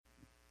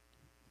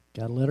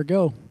Gotta let her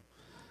go.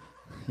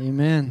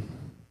 Amen.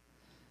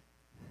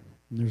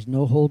 And there's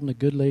no holding a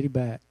good lady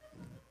back.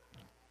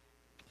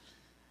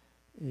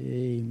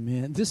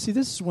 Amen. This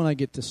is when I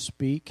get to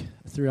speak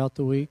throughout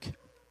the week,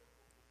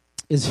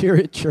 is here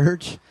at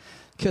church,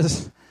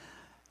 because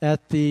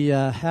at the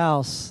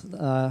house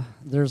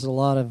there's a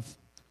lot of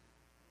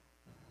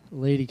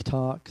lady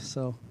talk.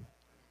 So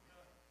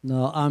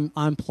no,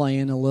 I'm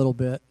playing a little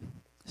bit,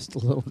 just a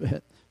little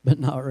bit, but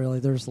not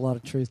really. There's a lot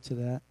of truth to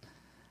that.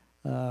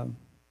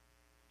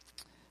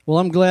 Well,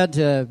 I'm glad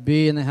to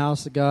be in the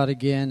house of God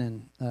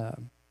again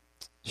and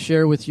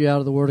share with you out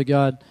of the Word of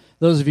God.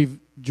 Those of you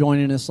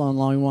joining us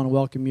online, we want to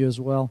welcome you as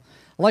well.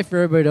 I'd like for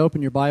everybody to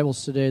open your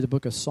Bibles today, the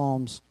book of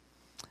Psalms,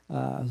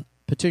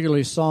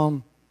 particularly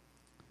Psalm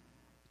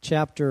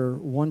chapter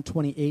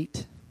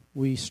 128.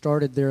 We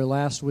started there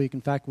last week.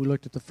 In fact, we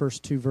looked at the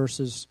first two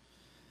verses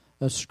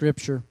of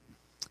Scripture.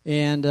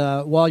 And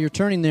while you're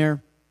turning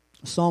there,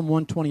 Psalm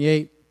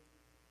 128,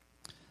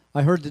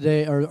 I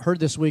heard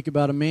this week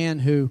about a man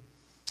who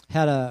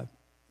had a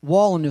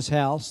wall in his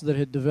house that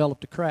had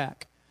developed a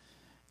crack.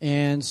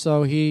 And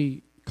so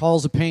he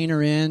calls a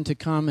painter in to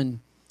come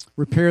and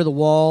repair the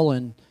wall,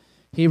 and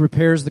he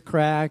repairs the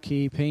crack,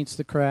 he paints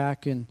the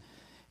crack, and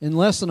in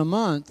less than a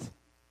month,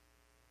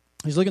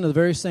 he's looking at the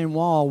very same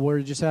wall where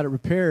he just had it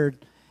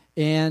repaired,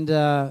 and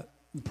the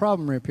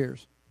problem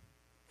reappears.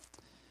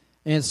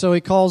 And so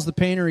he calls the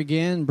painter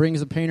again,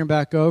 brings the painter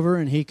back over,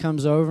 and he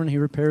comes over and he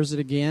repairs it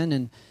again,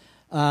 and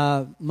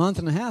a month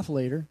and a half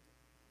later,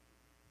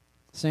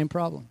 same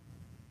problem.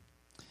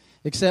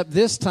 Except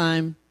this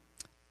time,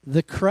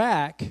 the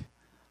crack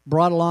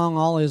brought along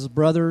all his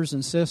brothers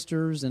and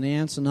sisters and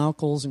aunts and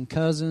uncles and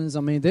cousins.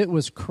 I mean, it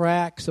was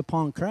cracks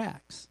upon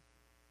cracks.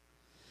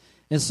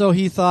 And so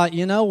he thought,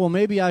 well,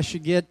 maybe I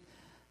should get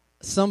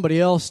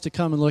somebody else to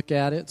come and look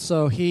at it.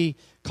 So he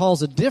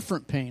calls a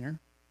different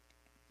painter.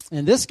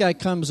 And this guy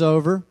comes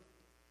over,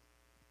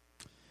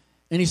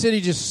 and he said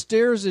he just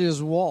stares at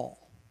his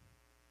wall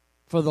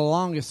for the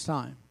longest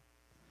time.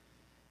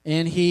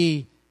 And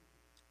he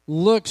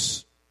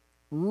looks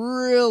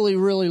really,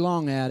 really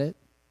long at it.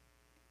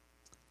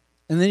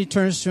 And then he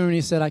turns to him and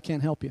he said, I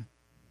can't help you.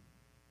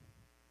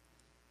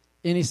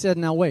 And he said,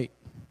 now wait,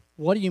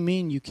 what do you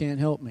mean you can't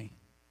help me?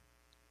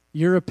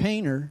 You're a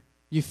painter,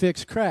 you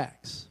fix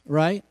cracks,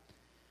 right?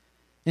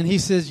 And he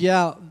says,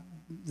 yeah,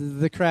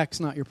 the crack's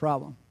not your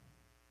problem.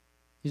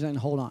 He's saying,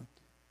 hold on.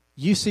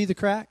 You see the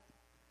crack?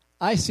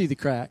 I see the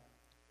crack.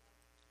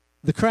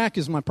 The crack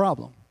is my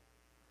problem.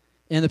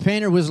 And the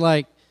painter was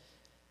like,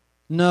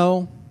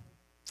 no,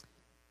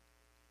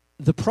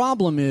 the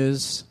problem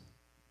is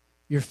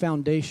your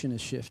foundation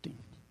is shifting.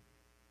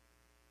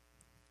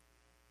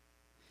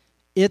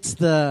 It's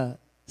the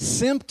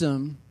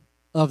symptom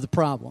of the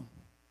problem.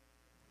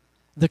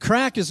 The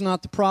crack is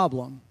not the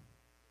problem.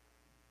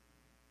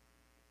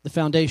 The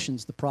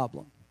foundation's the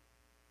problem.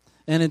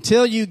 And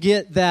until you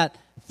get that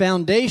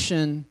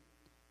foundation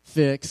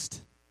fixed,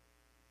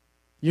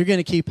 you're going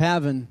to keep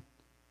having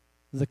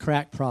the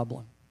crack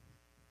problem.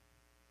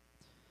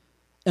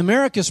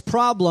 America's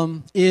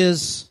problem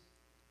is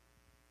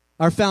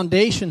our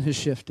foundation has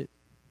shifted.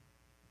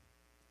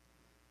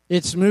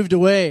 It's moved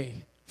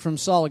away from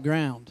solid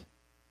ground.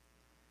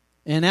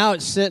 And now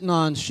it's sitting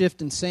on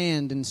shifting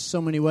sand in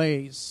so many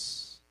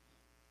ways.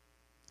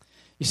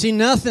 You see,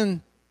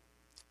 nothing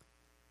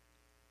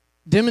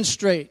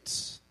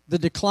demonstrates the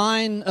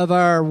decline of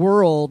our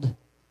world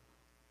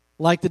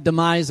like the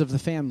demise of the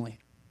family.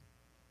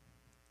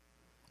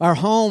 Our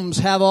homes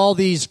have all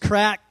these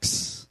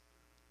cracks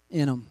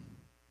in them.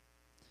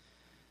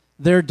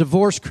 They're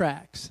divorce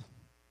cracks.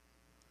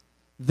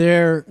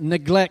 They're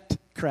neglect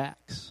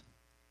cracks.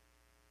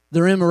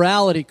 They're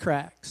immorality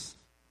cracks.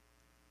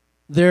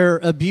 They're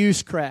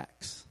abuse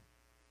cracks.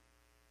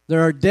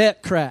 There are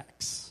debt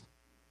cracks.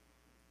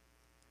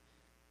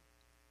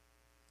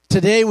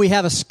 Today we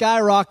have a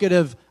skyrocket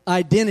of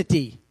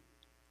identity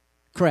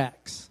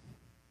cracks.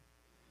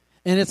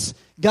 And it's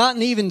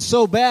gotten even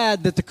so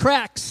bad that the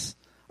cracks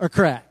are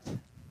cracked. Kind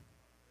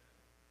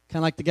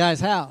of like the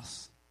guy's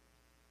house.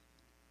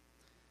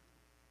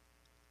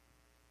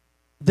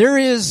 There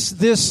is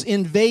this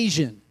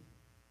invasion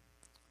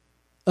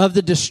of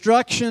the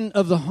destruction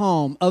of the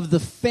home, of the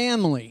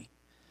family,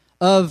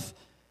 of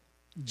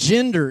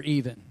gender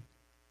even.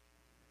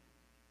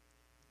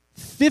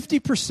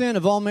 50%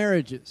 of all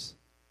marriages,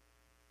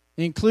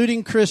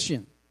 including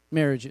Christian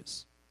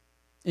marriages,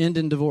 end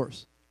in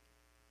divorce.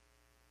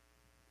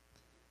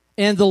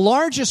 And the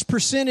largest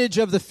percentage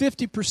of the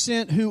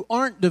 50% who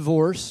aren't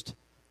divorced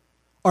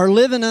are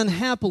living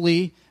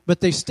unhappily, but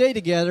they stay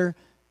together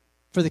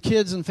for the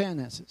kids and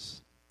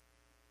finances.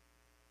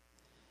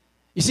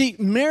 You see,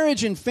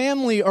 marriage and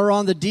family are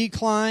on the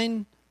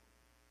decline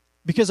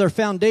because our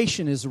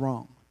foundation is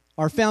wrong.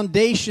 Our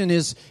foundation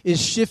is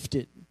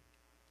shifted.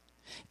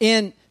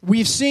 And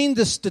we've seen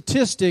the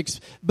statistics,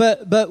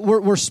 but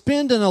we're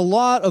spending a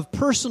lot of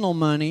personal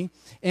money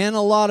and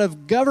a lot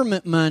of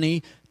government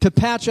money to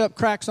patch up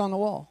cracks on the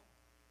wall.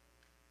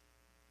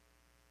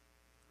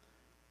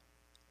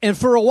 And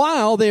for a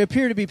while, they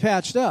appear to be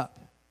patched up,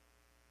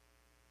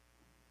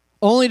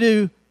 only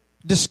to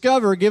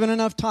discover, given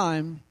enough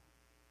time,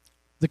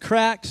 the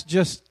cracks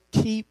just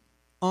keep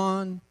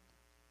on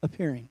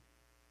appearing.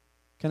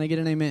 Can I get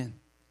an amen?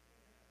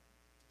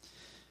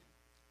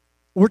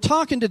 We're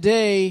talking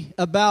today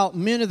about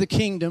men of the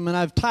kingdom, and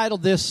I've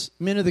titled this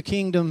Men of the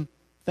Kingdom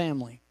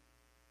Family.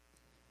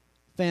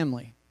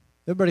 Family.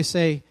 Everybody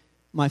say,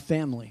 my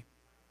family.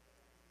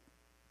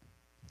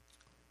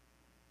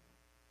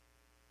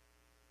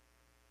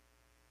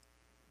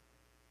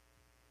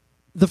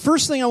 The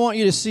first thing I want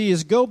you to see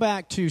is go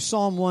back to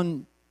Psalm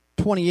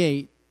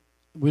 128.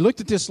 We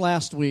looked at this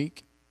last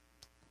week.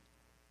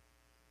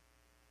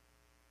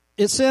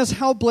 It says,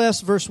 how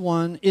blessed, verse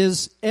 1,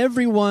 is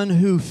everyone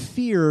who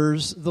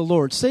fears the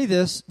Lord. Say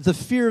this, the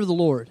fear of the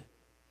Lord.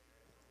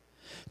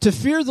 To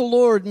fear the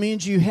Lord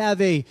means you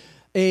have a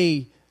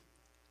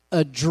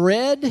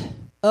dread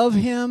of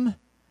Him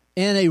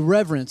and a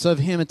reverence of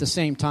Him at the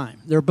same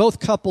time. They're both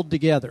coupled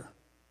together.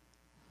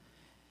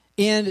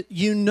 And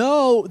you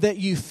know that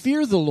you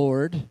fear the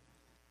Lord,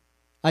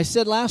 I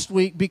said last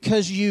week,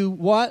 because you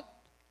what?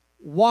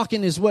 Walk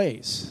in His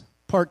ways.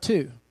 Part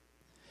 2.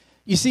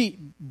 You see,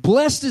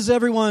 blessed is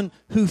everyone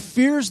who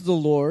fears the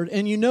Lord,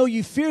 and you know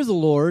you fear the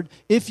Lord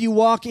if you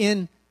walk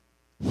in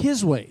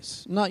His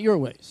ways, not your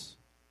ways.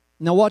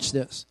 Now watch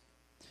this.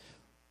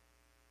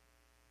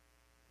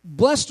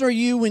 Blessed are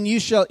you when you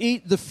shall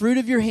eat the fruit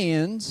of your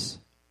hands.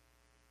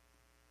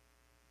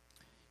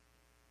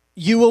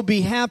 You will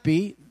be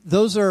happy.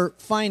 Those are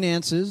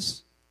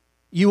finances.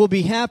 You will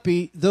be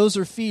happy. Those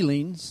are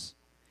feelings.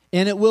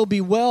 And it will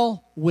be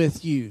well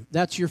with you.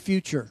 That's your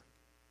future.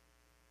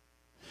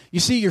 You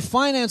see, your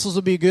finances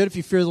will be good if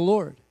you fear the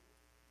Lord.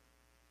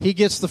 He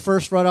gets the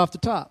first right off the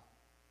top.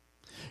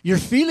 Your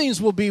feelings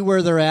will be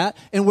where they're at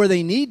and where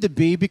they need to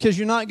be, because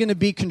you're not going to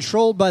be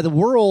controlled by the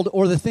world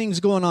or the things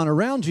going on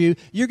around you.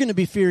 You're going to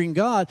be fearing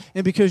God.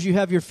 And because you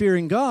have your fear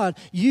in God,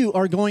 you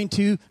are going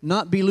to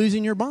not be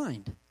losing your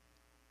mind.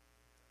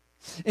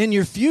 And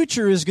your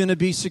future is going to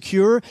be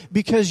secure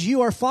because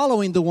you are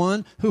following the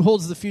one who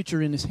holds the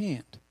future in His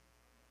hand.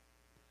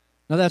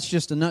 Now that's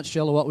just a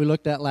nutshell of what we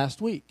looked at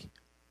last week.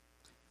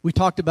 We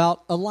talked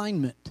about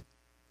alignment.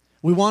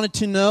 We wanted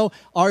to know,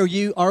 are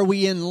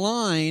we in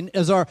line?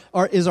 Is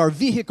our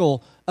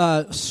vehicle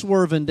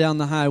swerving down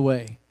the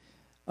highway?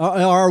 Are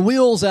our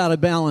wheels out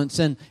of balance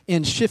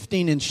and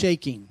shifting and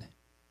shaking?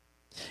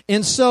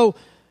 And so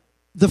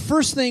the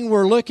first thing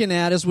we're looking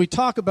at as we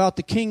talk about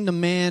the kingdom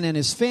man and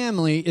his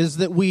family is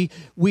that we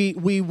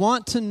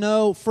want to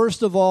know,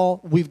 first of all,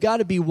 we've got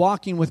to be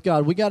walking with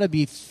God. We got to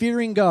be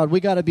fearing God.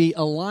 We got to be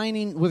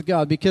aligning with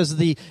God, because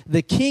the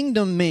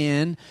kingdom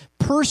man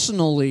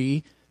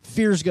personally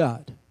fears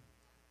God.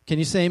 Can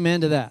you say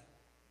amen to that?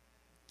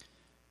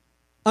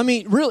 I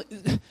mean, really,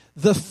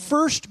 the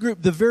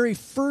very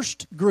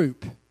first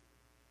group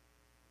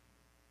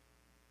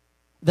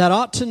that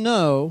ought to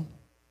know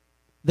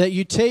that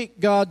you take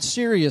God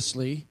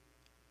seriously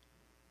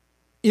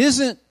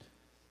isn't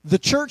the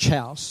church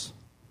house.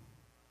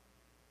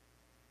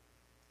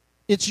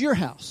 It's your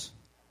house.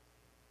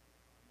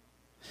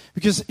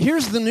 Because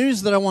here's the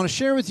news that I want to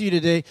share with you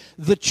today.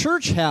 The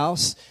church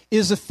house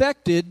is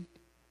affected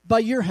by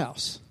your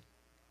house.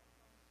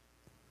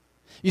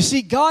 You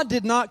see, God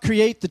did not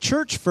create the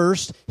church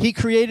first. He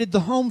created the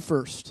home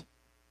first.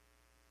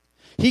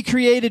 He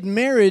created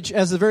marriage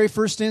as the very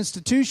first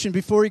institution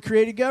before He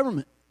created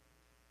government.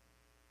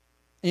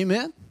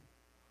 Amen?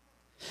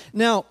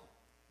 Now,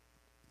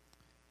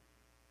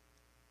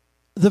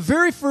 the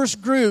very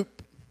first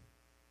group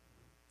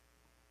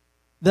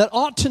that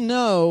ought to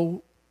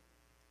know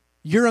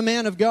you're a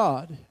man of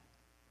God,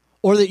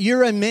 or that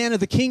you're a man of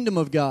the kingdom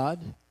of God,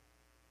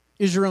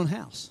 is your own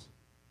house.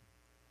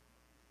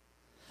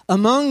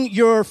 Among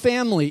your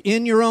family,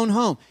 in your own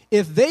home.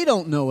 If they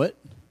don't know it,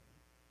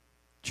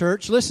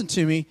 church, listen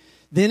to me,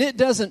 then it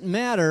doesn't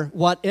matter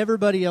what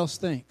everybody else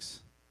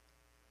thinks.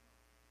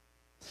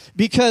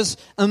 Because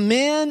a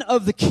man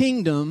of the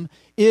kingdom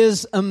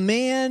is a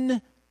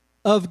man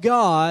of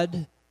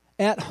God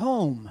at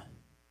home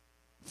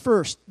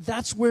first.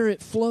 That's where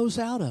it flows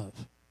out of.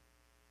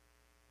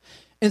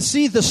 And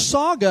see, the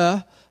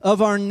saga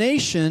of our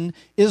nation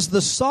is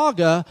the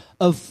saga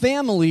of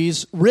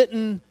families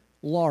written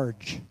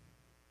large.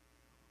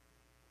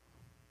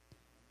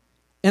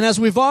 And as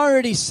we've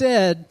already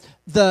said,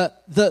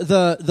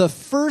 the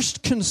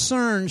first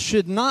concern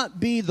should not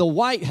be the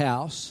White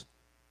House.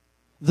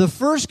 The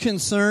first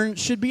concern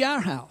should be our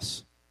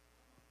house.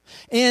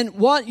 And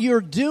what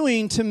you're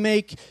doing to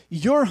make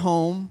your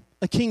home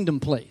a kingdom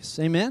place.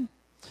 Amen?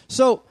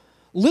 So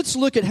let's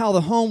look at how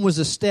the home was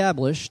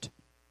established.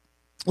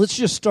 Let's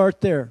just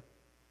start there.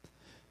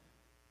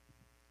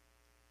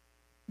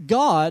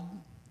 God,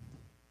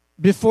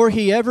 before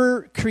He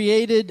ever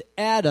created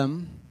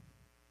Adam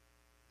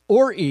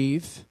or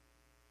Eve,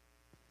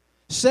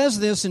 says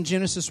this in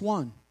Genesis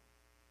 1.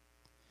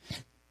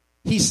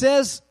 He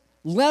says,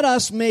 let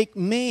us make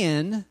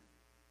man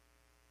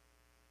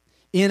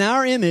in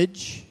our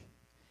image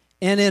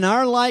and in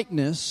our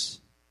likeness,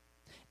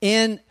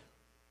 And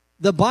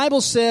the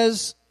Bible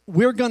says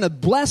we're going to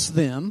bless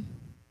them,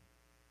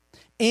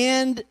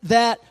 and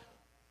that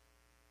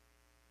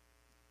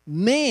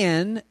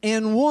man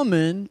and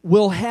woman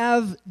will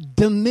have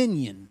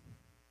dominion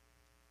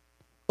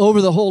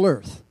over the whole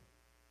earth.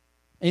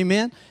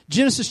 Amen?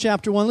 Genesis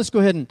chapter 1. Let's go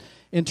ahead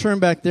and turn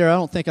back there. I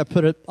don't think I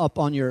put it up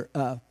on your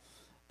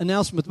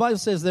announcement. The Bible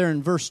says there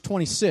in verse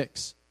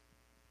 26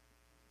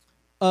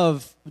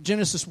 of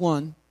Genesis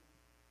 1,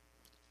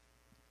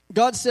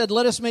 God said,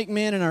 "Let us make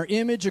man in our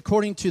image,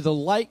 according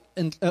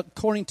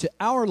to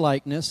our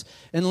likeness,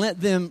 and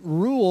let them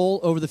rule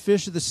over the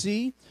fish of the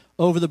sea,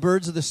 over the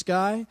birds of the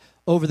sky,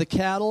 over the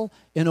cattle,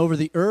 and over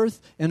the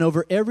earth, and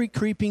over every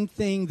creeping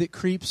thing that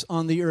creeps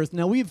on the earth."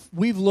 Now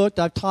we've looked.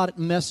 I've taught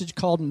a message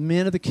called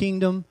 "Men of the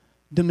Kingdom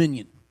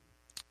Dominion."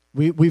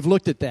 We've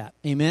looked at that.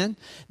 Amen.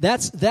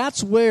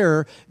 That's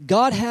where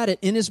God had it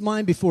in His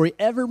mind before He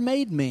ever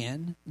made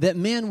man, that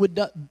man would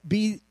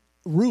be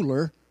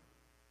ruler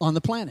on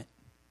the planet.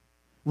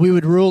 We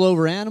would rule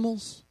over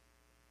animals.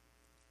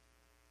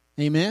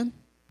 Amen.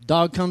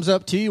 Dog comes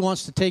up to you,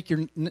 wants to take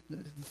your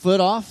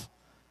foot off.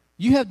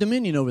 You have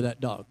dominion over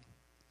that dog.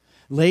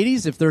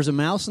 Ladies, if there's a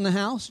mouse in the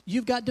house,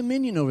 you've got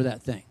dominion over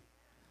that thing.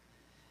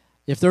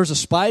 If there's a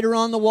spider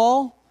on the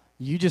wall,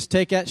 you just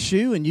take that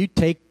shoe and you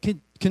take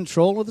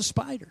control of the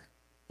spider.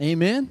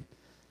 Amen.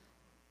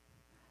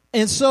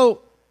 And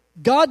so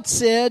God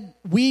said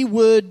we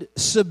would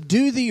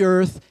subdue the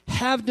earth,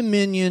 have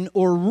dominion,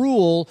 or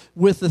rule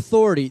with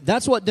authority.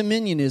 That's what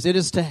dominion is. It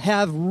is to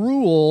have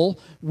rule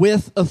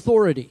with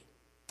authority.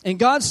 And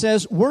God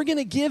says we're going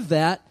to give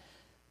that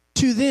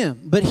to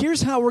them. But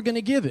here's how we're going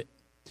to give it.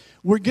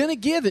 We're going to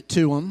give it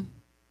to them,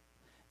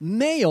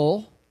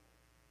 male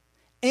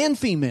and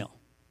female.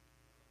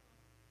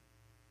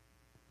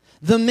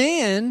 The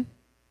man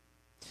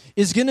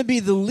is going to be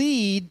the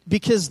lead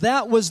because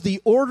that was the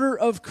order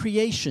of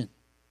creation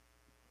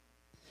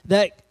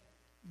that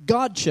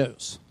God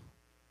chose.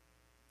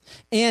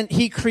 And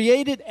He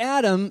created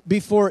Adam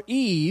before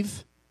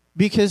Eve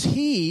because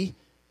he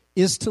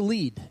is to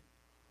lead.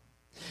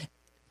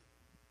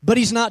 But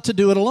he's not to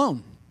do it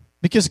alone,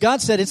 because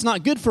God said it's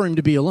not good for him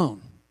to be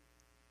alone.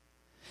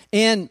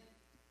 And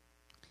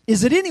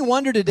is it any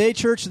wonder today,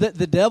 church, that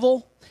the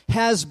devil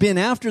has been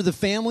after the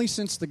family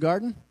since the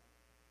garden?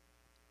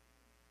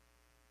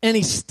 And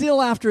he's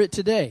still after it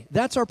today.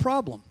 That's our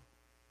problem.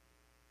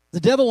 The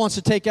devil wants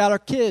to take out our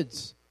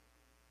kids.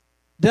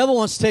 Devil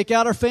wants to take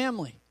out our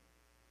family.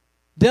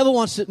 Devil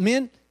wants to,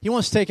 men, he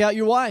wants to take out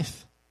your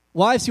wife.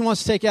 Wives, he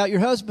wants to take out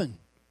your husband.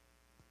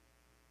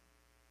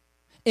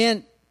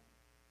 And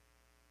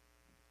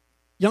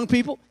young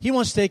people, he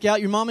wants to take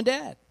out your mom and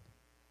dad.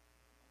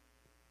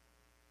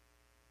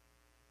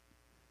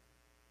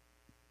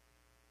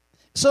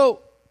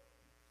 So,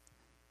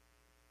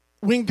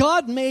 when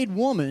God made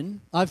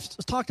woman, I've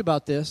talked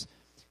about this,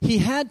 He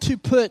had to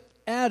put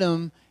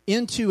Adam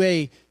into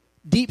a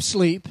deep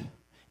sleep,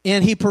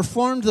 and He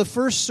performed the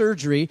first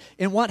surgery.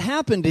 And what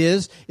happened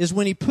is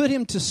when He put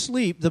him to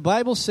sleep, the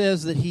Bible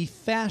says that He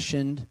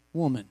fashioned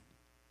woman.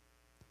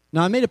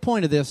 Now, I made a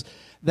point of this,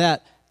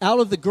 that out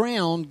of the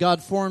ground,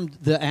 God formed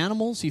the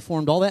animals. He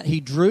formed all that.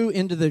 He drew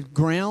into the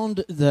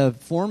ground the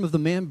form of the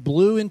man,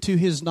 blew into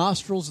his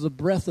nostrils the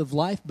breath of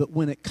life. But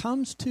when it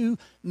comes to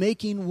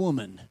making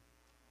woman,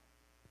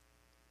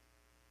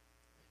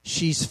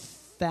 she's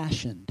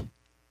fashioned.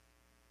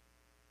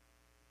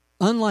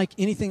 Unlike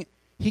anything,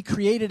 He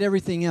created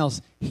everything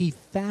else. He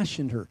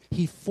fashioned her.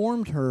 He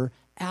formed her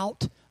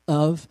out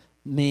of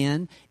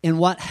man. And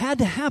what had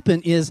to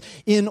happen is,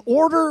 in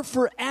order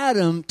for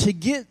Adam to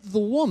get the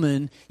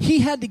woman, he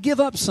had to give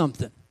up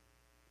something.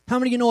 How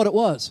many of you know what it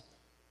was?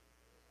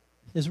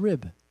 His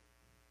rib.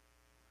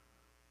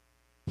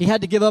 He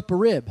had to give up a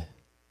rib.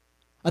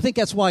 I think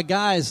that's why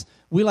guys,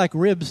 we like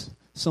ribs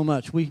so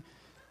much.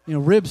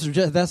 Ribs are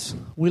just,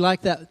 we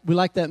like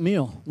that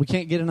meal. We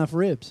can't get enough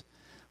ribs.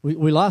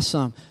 We lost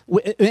some.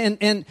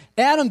 And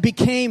Adam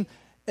became,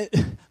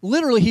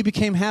 literally he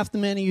became half the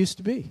man he used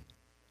to be.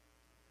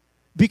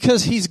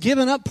 Because he's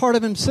given up part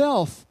of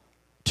himself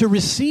to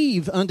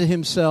receive unto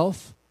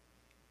himself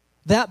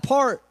that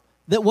part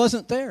that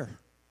wasn't there.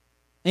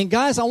 And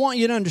guys, I want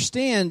you to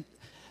understand,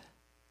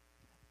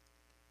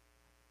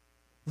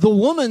 the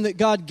woman that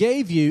God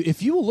gave you,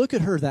 if you will look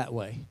at her that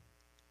way,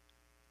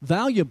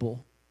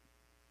 valuable,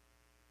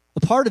 a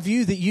part of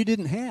you that you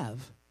didn't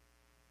have,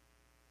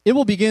 it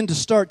will begin to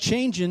start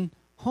changing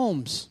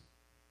homes.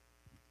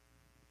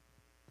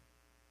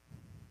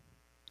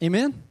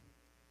 Amen?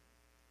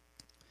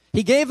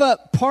 He gave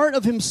up part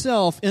of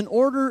himself in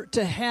order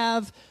to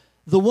have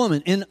the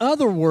woman. In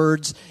other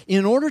words,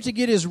 in order to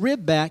get his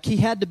rib back, he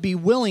had to be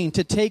willing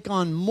to take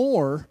on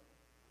more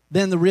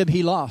than the rib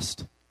he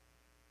lost.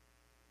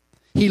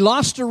 He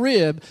lost a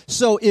rib,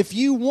 so if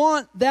you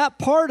want that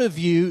part of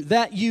you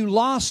that you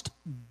lost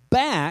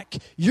back,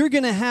 you're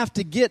going to have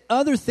to get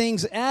other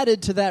things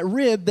added to that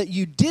rib that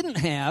you didn't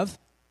have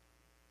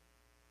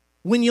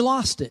when you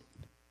lost it.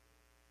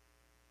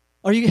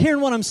 Are you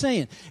hearing what I'm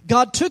saying?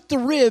 God took the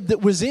rib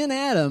that was in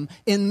Adam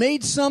and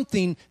made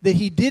something that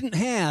he didn't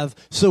have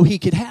so he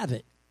could have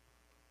it.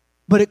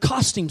 But it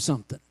cost him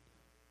something.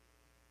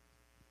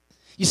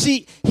 You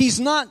see, he's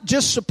not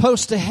just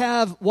supposed to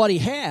have what he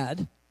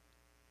had.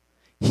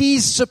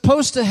 He's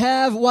supposed to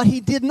have what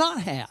he did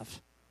not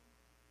have.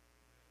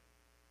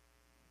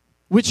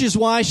 Which is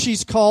why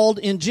she's called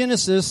in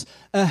Genesis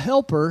a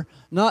helper,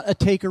 not a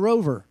taker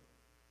over.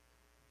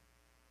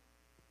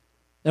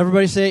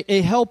 Everybody say,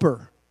 a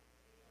helper.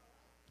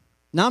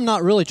 Now, I'm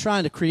not really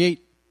trying to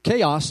create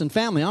chaos in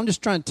family. I'm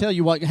just trying to tell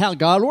you how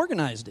God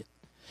organized it.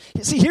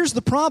 See, here's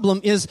the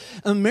problem is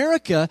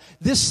America,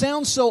 this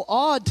sounds so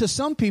odd to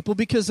some people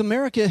because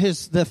America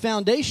has, the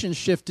foundation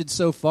shifted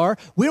so far,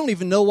 we don't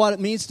even know what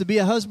it means to be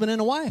a husband and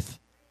a wife,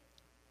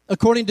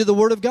 according to the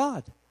Word of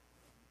God.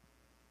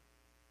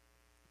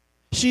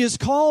 She is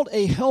called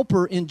a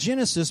helper in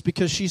Genesis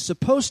because she's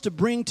supposed to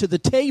bring to the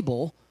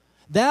table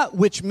that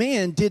which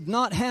man did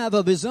not have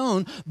of his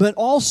own, but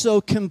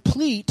also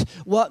complete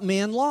what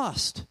man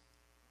lost.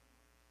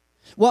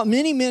 What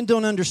many men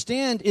don't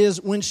understand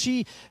is when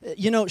she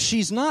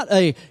is not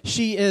a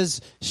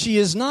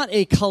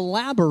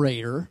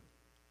collaborator.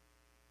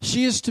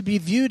 She is to be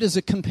viewed as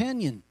a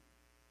companion.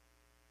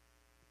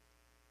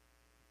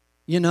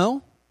 You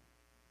know?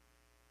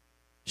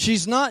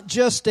 She's not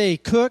just a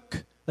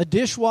cook, a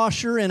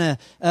dishwasher, and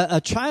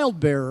a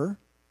childbearer.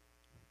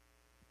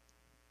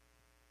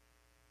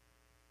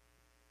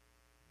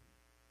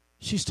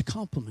 She's to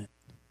complement.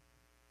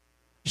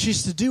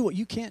 She's to do what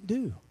you can't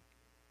do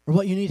or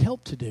what you need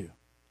help to do.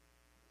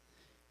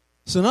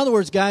 So in other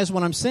words, guys,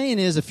 what I'm saying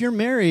is if you're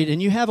married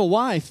and you have a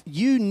wife,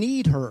 you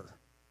need her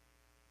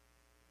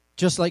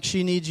just like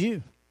she needs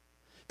you.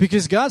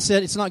 Because God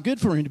said it's not good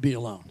for him to be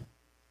alone.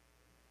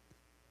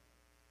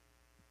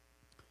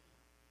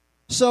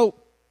 So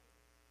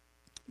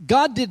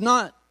God did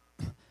not,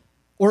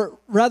 or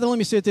rather let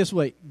me say it this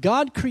way.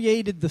 God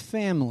created the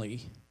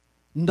family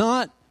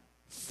not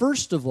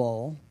first of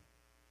all,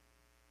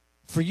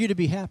 for you to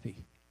be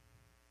happy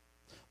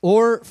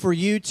or for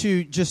you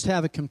to just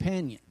have a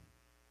companion.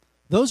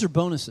 Those are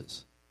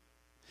bonuses.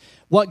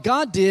 What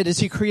God did is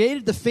he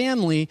created the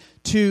family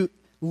to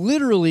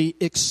literally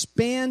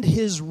expand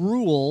his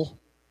rule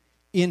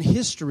in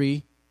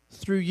history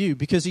through you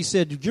because he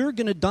said, you're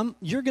going to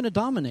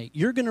dominate,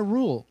 you're going to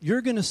rule,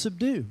 you're going to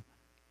subdue.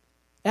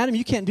 Adam,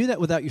 you can't do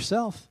that without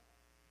yourself.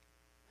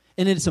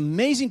 And it's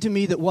amazing to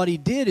me that what he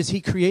did is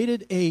he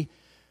created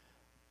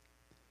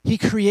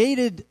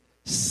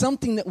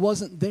something that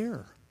wasn't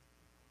there.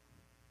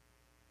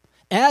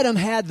 Adam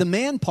had the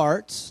man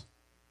parts,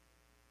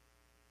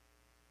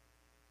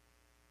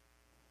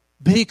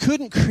 but he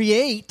couldn't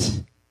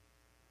create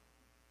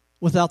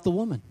without the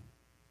woman.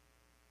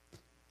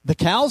 The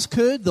cows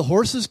could, the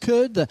horses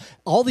could,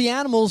 all the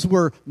animals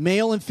were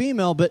male and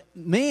female, but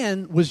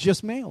man was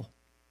just male.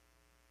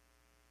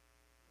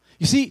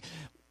 You see,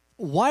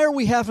 why are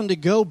we having to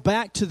go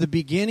back to the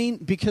beginning?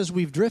 Because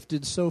we've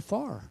drifted so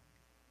far.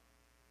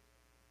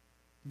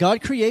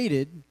 God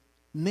created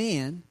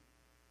man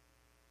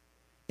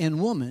and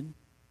woman,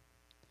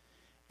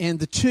 and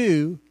the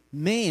two,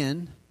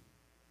 man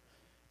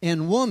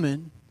and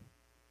woman,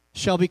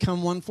 shall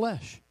become one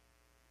flesh.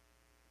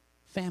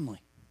 Family.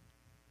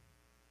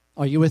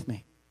 Are you with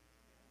me?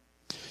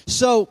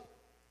 So,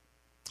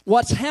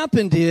 what's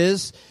happened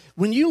is,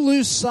 when you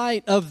lose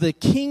sight of the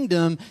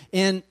kingdom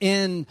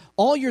and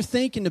all you're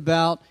thinking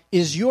about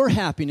is your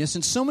happiness,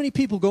 and so many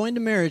people go into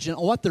marriage and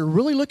what they're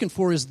really looking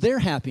for is their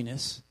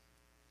happiness.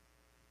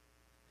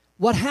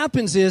 What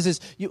happens is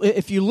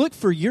if you look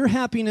for your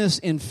happiness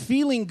and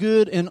feeling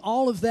good and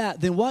all of that,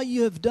 then what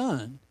you have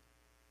done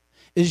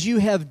is you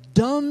have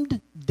dumbed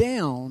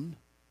down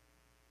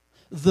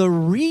the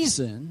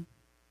reason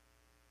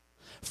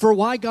for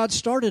why God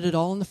started it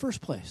all in the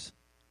first place.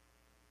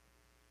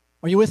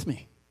 Are you with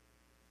me?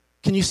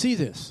 Can you see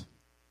this?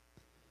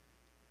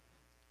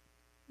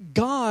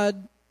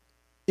 God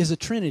is a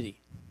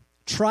Trinity,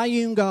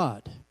 triune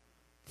God,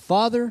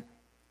 Father,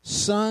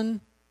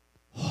 Son,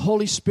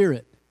 Holy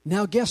Spirit.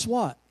 Now guess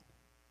what?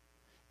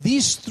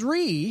 These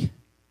three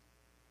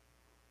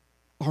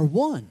are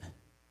one.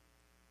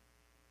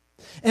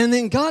 And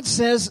then God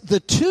says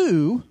the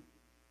two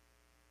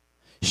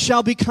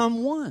shall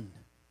become one.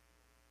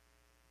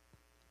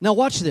 Now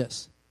watch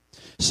this.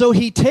 So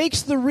he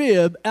takes the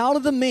rib out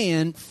of the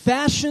man,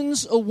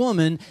 fashions a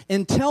woman,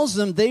 and tells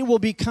them they will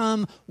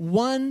become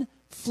one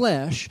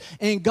flesh.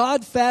 And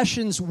God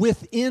fashions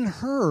within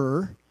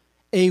her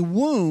a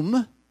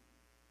womb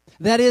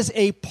that is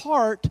a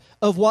part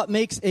of what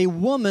makes a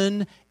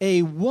woman,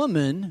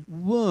 woman.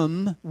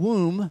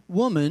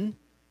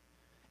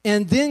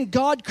 And then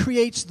God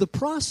creates the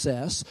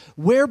process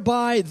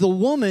whereby the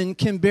woman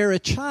can bear a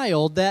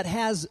child that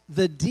has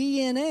the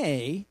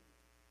DNA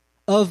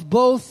of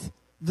both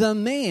the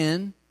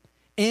man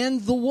and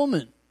the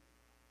woman.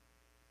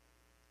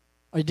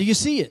 Or do you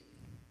see it?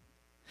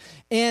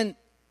 And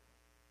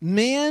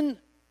man,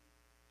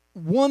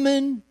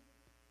 woman,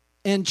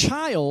 and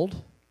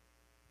child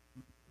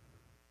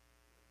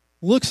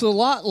looks a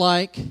lot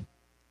like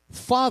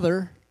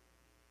Father,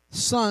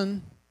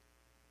 Son,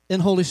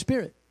 and Holy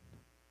Spirit.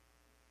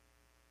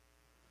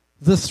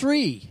 The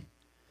three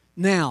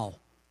now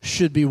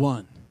should be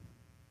one.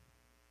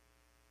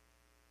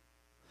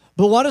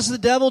 But what does the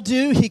devil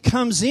do? He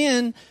comes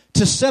in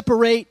to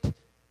separate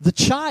the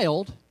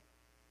child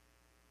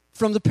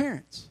from the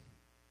parents.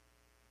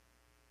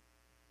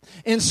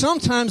 And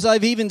sometimes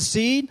I've even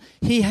seen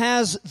he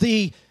has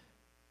the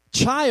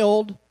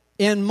child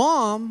and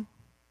mom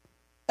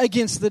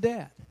against the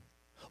dad.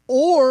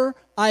 Or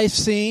I've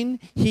seen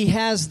he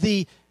has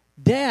the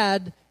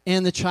dad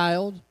and the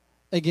child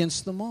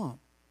against the mom.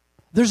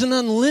 There's an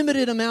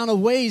unlimited amount of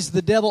ways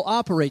the devil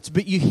operates,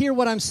 but you hear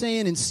what I'm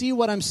saying and see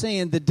what I'm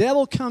saying. The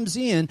devil comes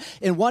in,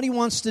 and what he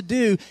wants to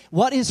do,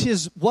 what is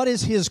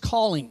his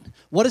calling?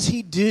 What does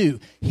he do?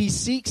 He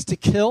seeks to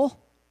kill,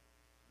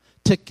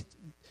 to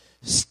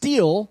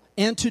steal,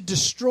 and to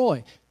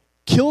destroy.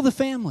 Kill the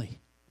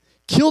family.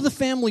 Kill the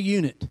family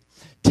unit.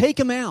 Take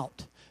them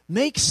out.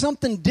 Make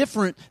something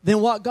different than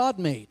what God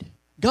made.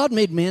 God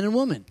made man and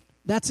woman.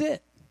 That's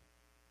it.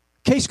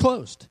 Case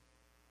closed.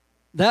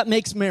 That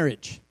makes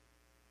marriage.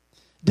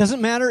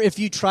 Doesn't matter if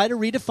you try to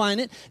redefine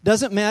it.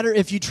 Doesn't matter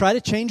if you try to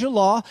change a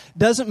law.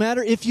 Doesn't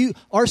matter if you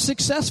are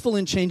successful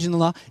in changing the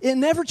law. It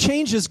never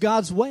changes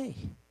God's way.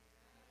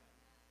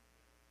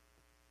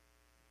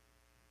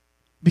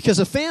 Because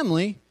a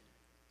family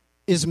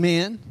is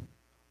man,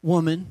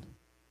 woman,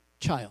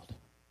 child.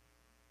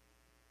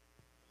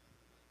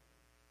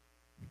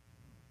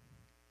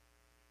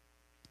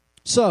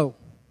 So,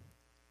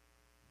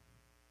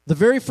 the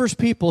very first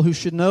people who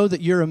should know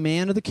that you're a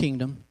man of the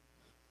kingdom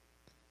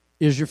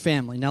is your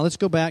family. Now let's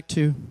go back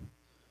to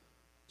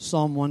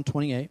Psalm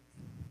 128.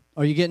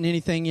 Are you getting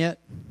anything yet?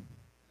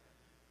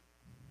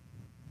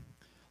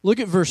 Look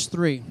at verse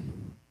 3.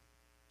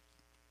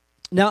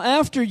 Now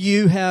after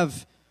you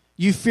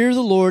fear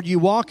the Lord, you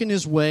walk in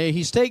His way,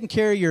 He's taking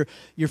care of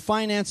your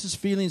finances,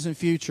 feelings, and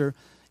future.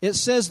 It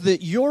says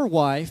that your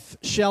wife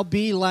shall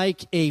be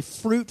like a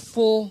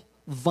fruitful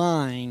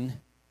vine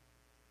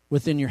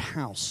within your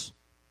house.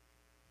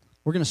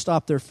 We're going to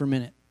stop there for a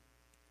minute.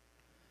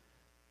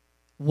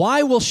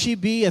 Why will she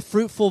be a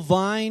fruitful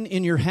vine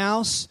in your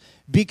house?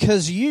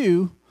 Because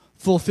you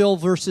fulfill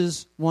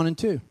verses 1 and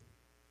 2.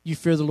 You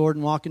fear the Lord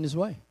and walk in His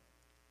way.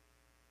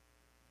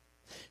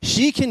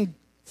 She can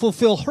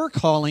fulfill her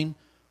calling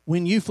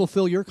when you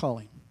fulfill your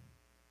calling.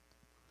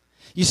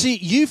 You see,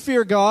 you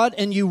fear God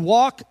and you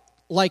walk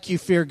like you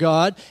fear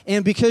God.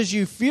 And because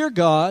you fear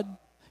God,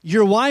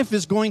 your wife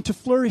is going to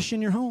flourish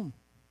in your home.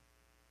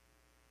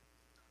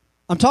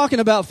 I'm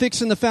talking about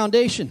fixing the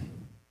foundation.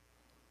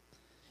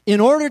 In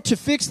order to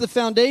fix the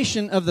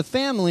foundation of the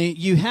family,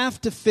 you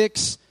have to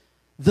fix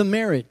the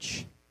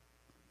marriage.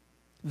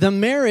 The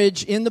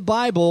marriage in the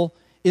Bible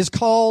is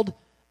called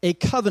a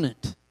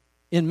covenant.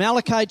 In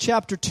Malachi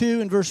chapter 2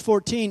 and verse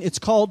 14, it's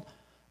called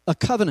a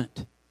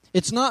covenant.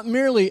 It's not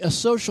merely a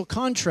social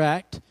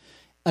contract.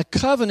 A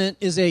covenant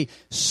is a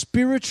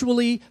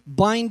spiritually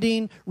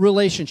binding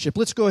relationship.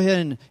 Let's go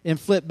ahead and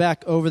flip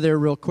back over there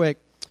real quick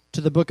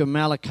to the book of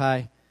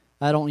Malachi.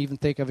 I don't even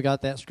think I've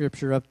got that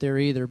scripture up there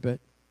either, but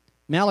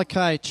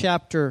Malachi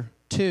chapter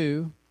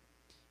 2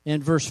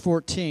 and verse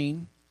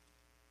 14.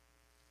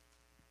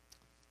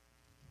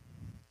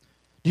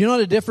 Do you know what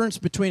the difference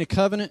between a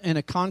covenant and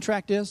a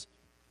contract is?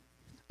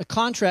 A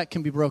contract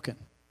can be broken.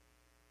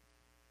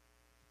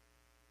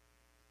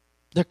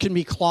 There can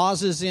be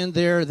clauses in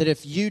there that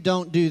if you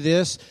don't do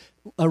this,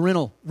 a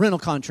rental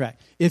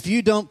contract. If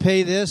you don't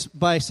pay this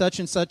by such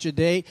and such a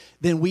date,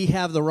 then we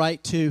have the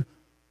right to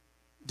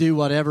do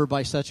whatever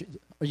by such.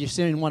 Are you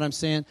seeing what I'm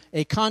saying?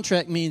 A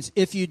contract means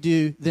if you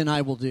do, then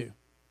I will do.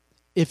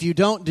 If you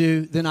don't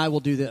do, then I will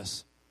do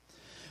this.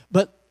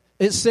 But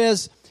it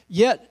says,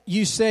 yet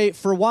you say,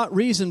 for what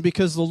reason?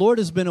 Because the Lord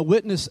has been a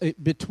witness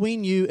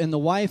between you and the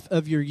wife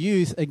of your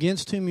youth,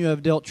 against whom you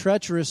have dealt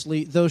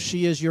treacherously, though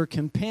she is your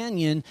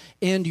companion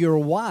and your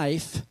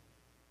wife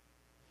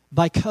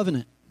by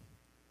covenant.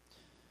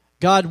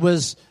 God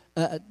was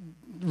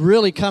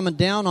really coming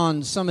down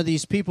on some of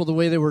these people, the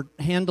way they were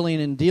handling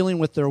and dealing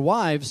with their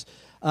wives,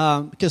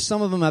 because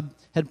some of them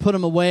had put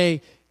them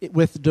away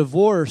with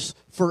divorce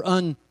for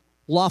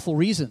unlawful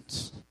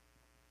reasons.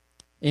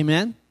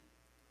 Amen?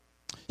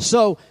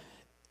 So,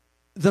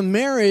 the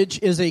marriage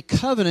is a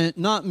covenant,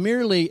 not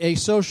merely a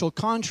social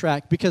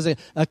contract, because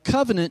a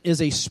covenant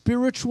is a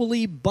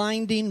spiritually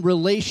binding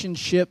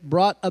relationship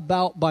brought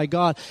about by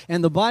God.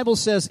 And the Bible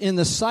says, in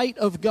the sight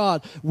of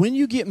God, when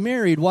you get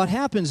married, what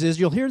happens is,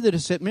 you'll hear that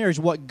it's at marriage,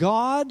 what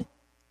God,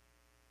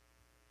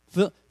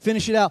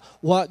 finish it out,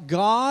 what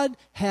God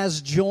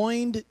has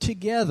joined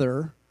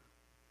together,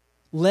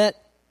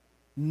 let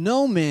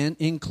no man,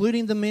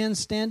 including the man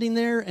standing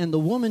there and the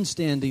woman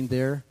standing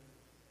there,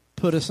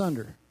 put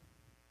asunder.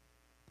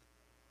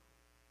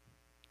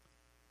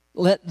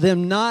 Let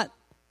them not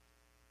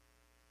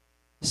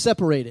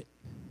separate it.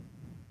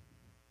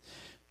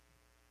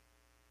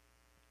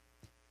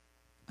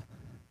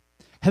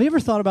 Have you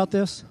ever thought about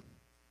this?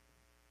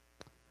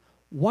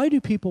 Why do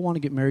people want to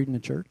get married in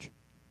the church?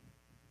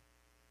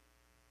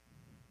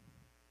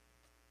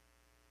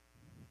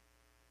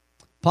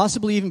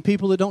 Possibly even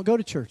people that don't go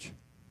to church.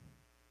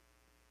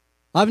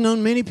 I've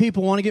known many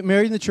people want to get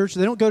married in the church.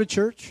 They don't go to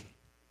church,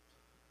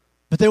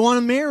 but they want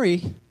to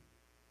marry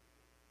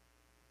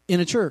in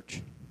a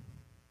church.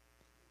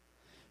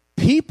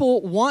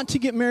 People want to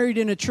get married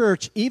in a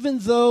church even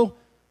though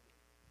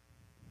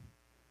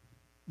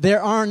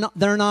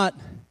they're not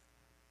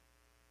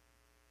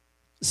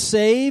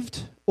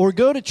saved or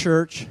go to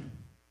church,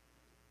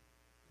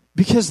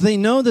 because they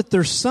know that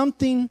there's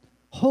something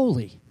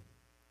holy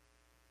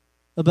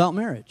about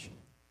marriage.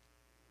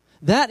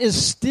 That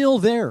is still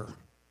there.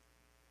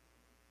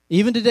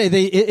 Even today,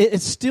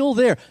 it's still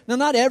there. Now,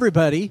 not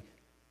everybody,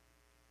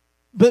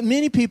 but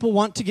many people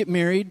want to get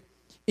married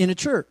in a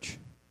church.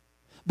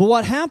 But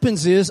what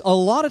happens is, a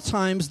lot of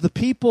times, the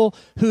people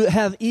who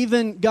have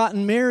even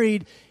gotten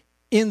married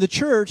in the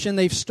church and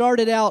they've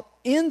started out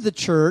in the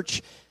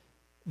church,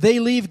 they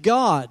leave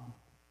God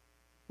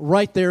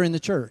right there in the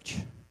church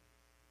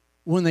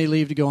when they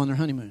leave to go on their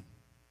honeymoon.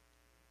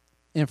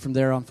 And from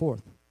there on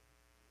forth,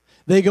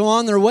 they go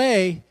on their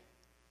way,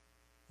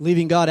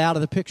 leaving God out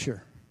of the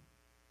picture.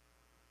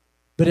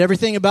 But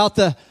everything about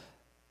the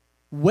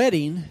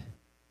wedding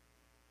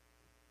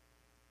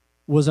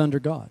was under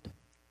God.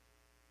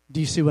 Do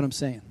you see what I'm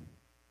saying?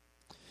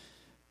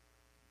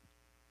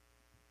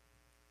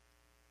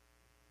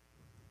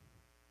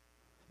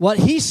 What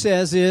he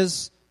says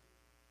is,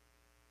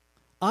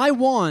 I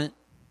want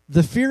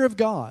the fear of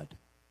God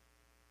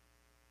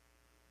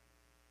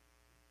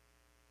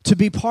to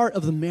be part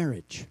of the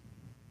marriage.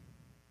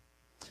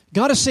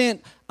 God is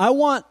saying, I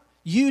want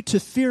you to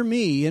fear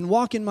me and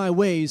walk in my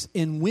ways,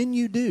 and when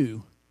you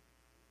do,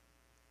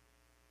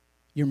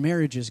 your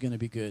marriage is going to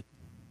be good.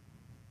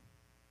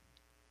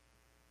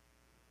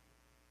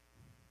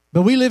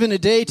 But we live in a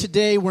day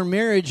today where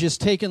marriage is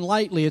taken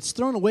lightly. It's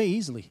thrown away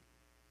easily.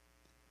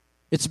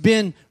 It's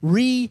been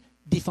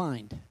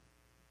redefined.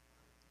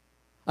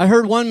 I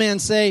heard one man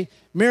say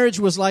marriage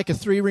was like a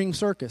 3-ring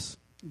circus.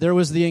 There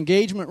was the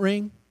engagement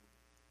ring,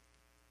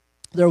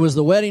 there was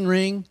the wedding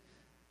ring,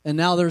 and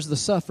now there's the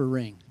suffer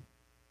ring.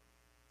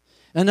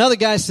 Another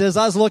guy says,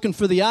 I was looking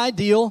for the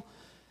ideal,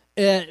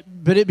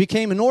 but it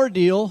became an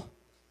ordeal,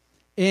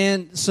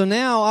 and so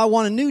now I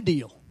want a new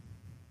deal.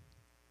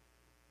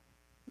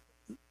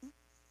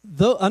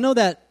 Though I know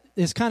that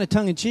is kind of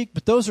tongue-in-cheek,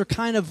 but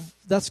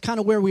that's kind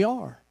of where we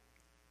are.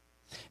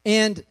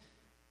 And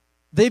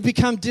they've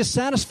become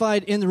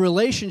dissatisfied in the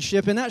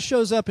relationship, and that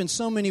shows up in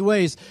so many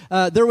ways.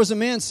 There was a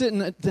man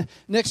sitting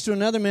next to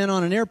another man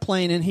on an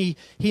airplane, and he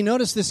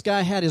noticed this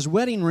guy had his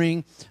wedding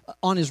ring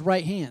on his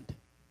right hand.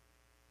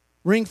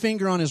 Ring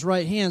finger on his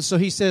right hand. So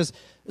he says,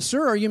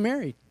 "Sir, are you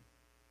married?"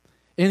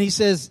 And he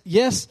says,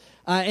 "Yes,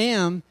 I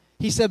am."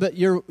 He said, "But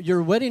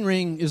your wedding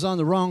ring is on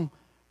the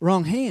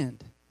wrong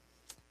hand."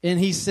 And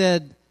he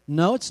said,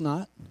 "No, it's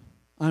not.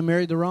 I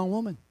married the wrong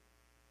woman."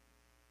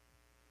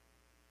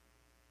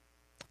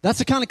 That's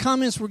the kind of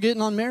comments we're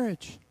getting on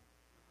marriage.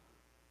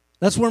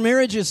 That's where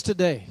marriage is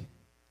today,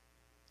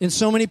 in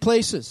so many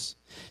places.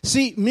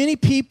 See, many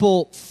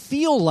people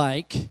feel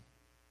like,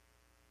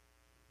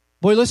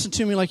 boy, listen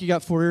to me like you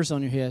got 4 ears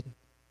on your head.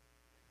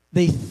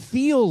 They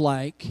feel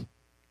like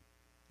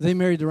they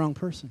married the wrong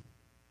person.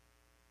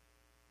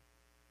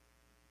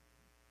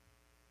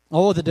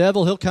 Oh, the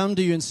devil, he'll come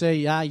to you and say,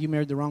 yeah, you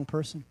married the wrong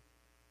person.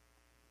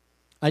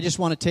 I just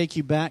want to take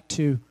you back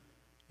to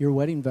your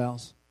wedding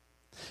vows.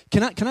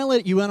 Can I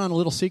let you in on a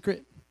little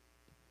secret?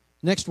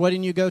 Next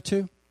wedding you go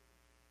to,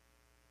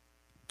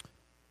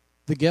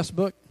 the guest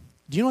book,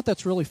 do you know what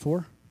that's really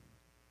for?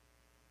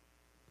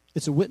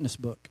 It's a witness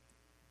book.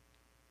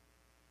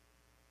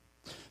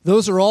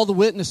 Those are all the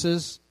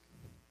witnesses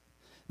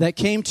that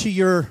came to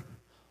your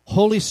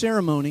holy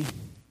ceremony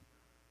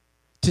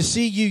to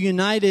see you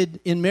united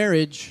in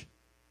marriage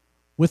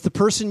with the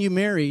person you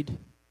married.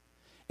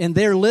 And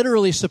they're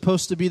literally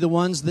supposed to be the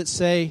ones that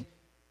say,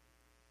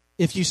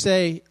 if you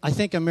say, I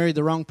think I married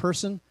the wrong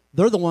person,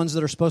 they're the ones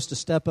that are supposed to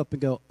step up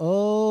and go,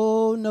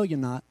 oh, no, you're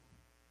not.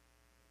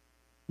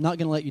 I'm not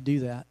going to let you do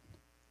that.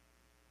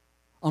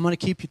 I'm going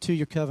to keep you to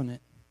your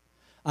covenant.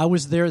 I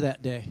was there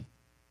that day.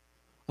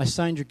 I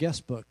signed your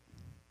guest book.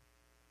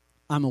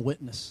 I'm a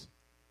witness.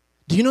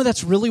 Do you know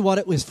that's really what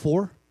it was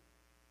for?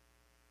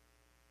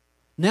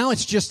 Now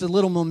it's just a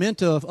little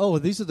memento of, oh,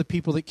 these are the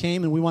people that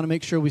came, and we want to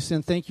make sure we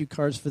send thank you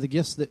cards for the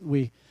gifts that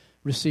we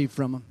received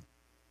from them.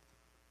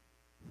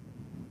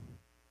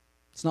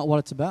 It's not what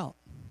it's about.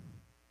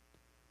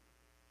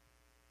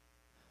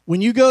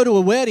 When you go to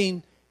a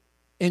wedding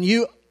and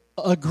you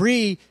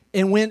agree,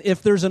 and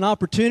if there's an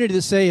opportunity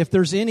to say, if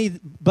there's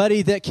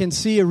anybody that can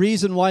see a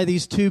reason why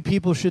these two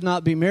people should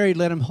not be married,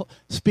 let them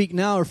speak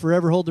now or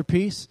forever hold their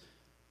peace.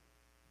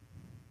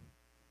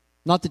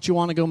 Not that you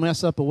want to go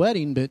mess up a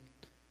wedding, but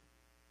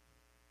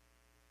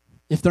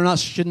if they're not,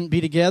 shouldn't be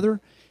together.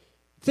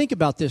 Think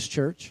about this,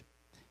 church.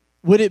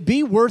 Would it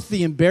be worth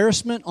the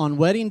embarrassment on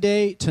wedding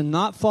day to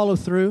not follow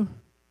through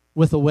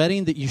with a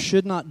wedding that you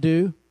should not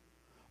do,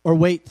 or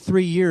wait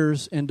 3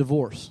 years and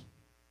divorce?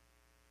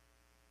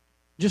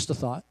 Just a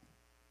thought.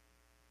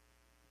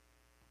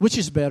 Which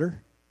is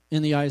better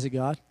in the eyes of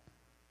God?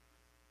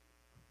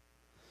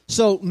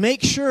 So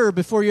make sure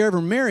before you're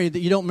ever married that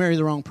you don't marry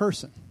the wrong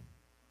person.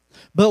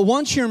 But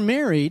once you're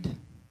married,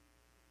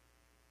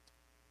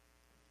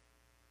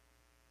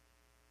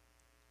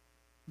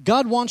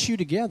 God wants you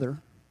together,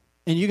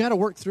 and you got to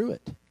work through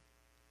it.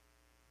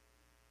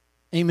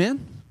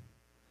 Amen?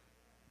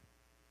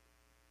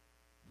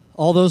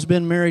 All those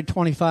been married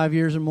 25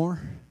 years or more,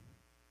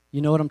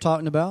 you know what I'm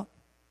talking about?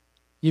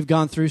 You've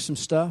gone through some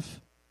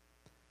stuff.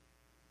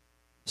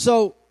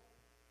 So,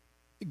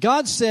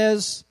 God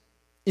says,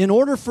 in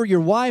order for your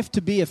wife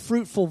to be a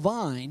fruitful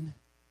vine,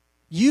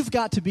 you've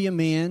got to be a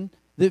man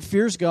that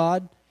fears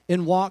God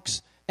and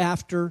walks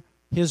after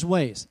His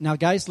ways. Now,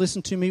 guys,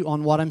 listen to me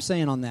on what I'm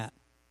saying on that.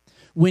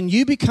 When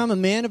you become a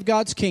man of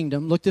God's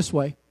kingdom, look this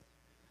way,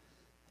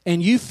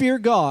 and you fear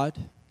God,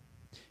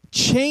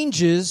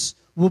 changes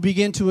will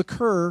begin to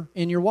occur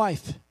in your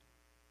wife.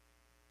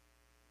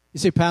 You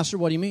say, Pastor,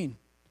 what do you mean?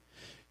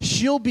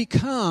 She'll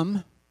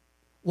become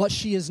what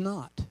she is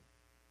not.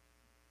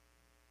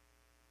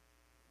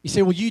 You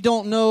say, well, you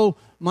don't know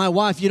my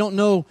wife. You don't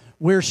know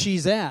where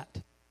she's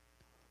at.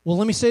 Well,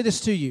 let me say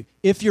this to you.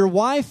 If your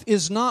wife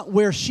is not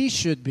where she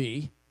should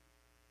be,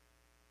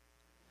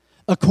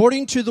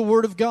 according to the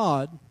Word of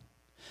God,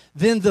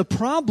 then the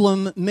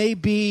problem may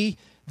be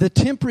the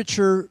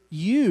temperature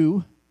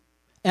you,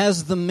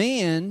 as the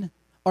man,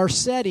 are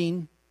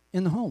setting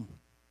in the home.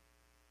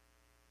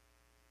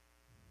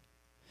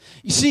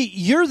 You see,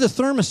 you're the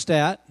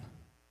thermostat.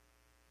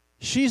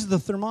 She's the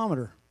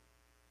thermometer.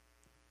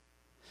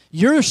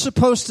 You're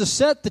supposed to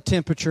set the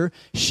temperature.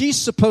 She's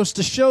supposed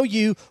to show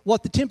you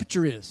what the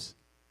temperature is.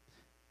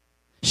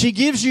 She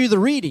gives you the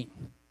reading,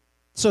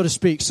 so to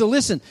speak. So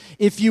listen,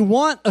 if you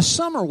want a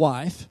summer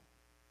wife,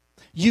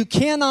 you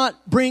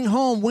cannot bring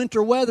home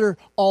winter weather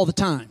all the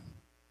time.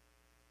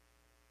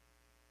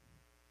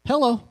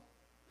 Hello.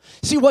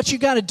 See, what you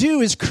got to do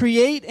is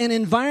create an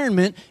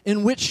environment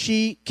in which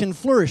she can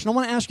flourish. And I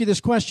want to ask you this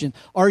question.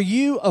 Are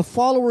you a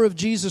follower of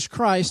Jesus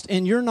Christ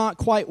and you're not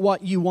quite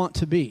what you want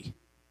to be?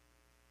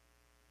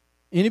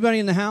 Anybody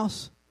in the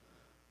house?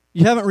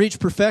 You haven't reached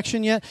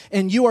perfection yet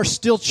and you are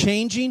still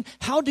changing?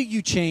 How do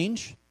you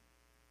change?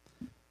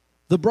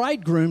 The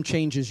bridegroom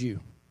changes you.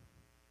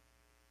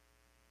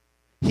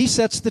 He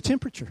sets the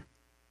temperature.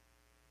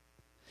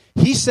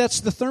 He sets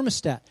the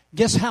thermostat.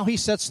 Guess how he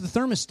sets the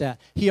thermostat?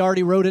 He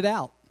already wrote it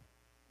out.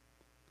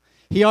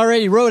 He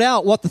already wrote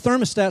out what the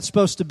thermostat's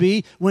supposed to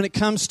be when it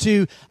comes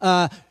to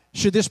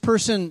should this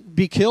person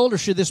be killed or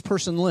should this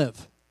person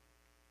live?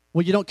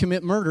 Well, you don't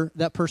commit murder,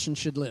 that person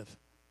should live.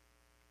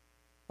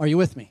 Are you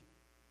with me?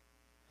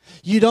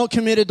 You don't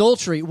commit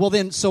adultery. Well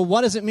then, so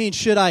what does it mean?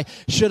 Should I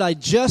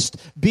just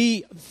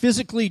be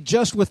physically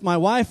just with my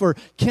wife, or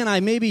can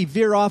I maybe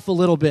veer off a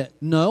little bit?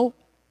 No.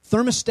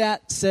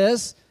 Thermostat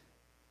says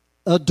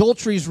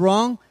adultery's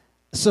wrong.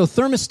 So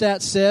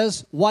thermostat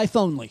says wife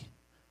only,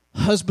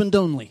 husband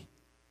only.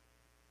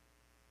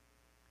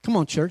 Come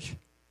on, church.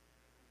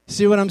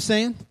 See what I'm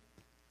saying?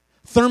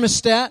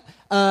 Thermostat,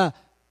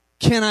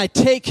 can I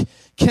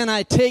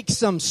take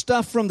some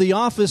stuff from the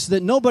office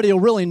that nobody will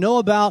really know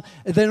about?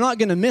 They're not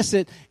going to miss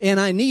it, and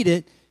I need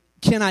it.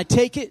 Can I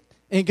take it?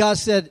 And God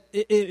said,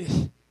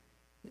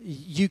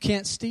 you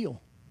can't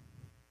steal.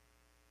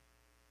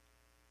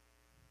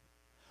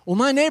 Well,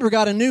 my neighbor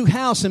got a new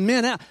house, and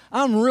man,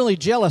 I'm really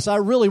jealous. I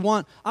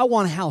want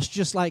a house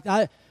just like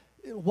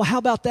well, how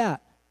about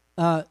that?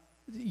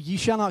 You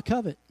shall not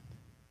covet.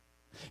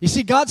 You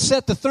see, God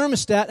set the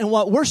thermostat, and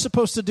what we're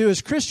supposed to do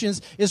as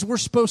Christians is we're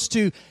supposed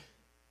to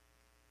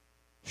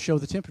show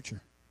the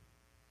temperature.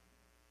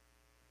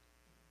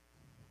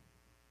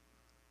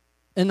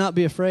 And not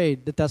be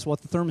afraid that that's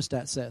what the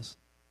thermostat says.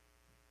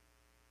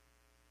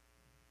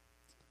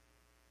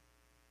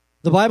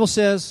 The Bible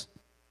says,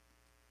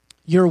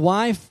 your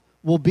wife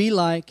will be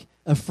like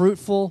a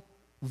fruitful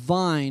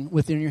vine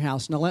within your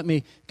house. Now let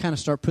me kind of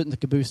start putting the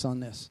caboose on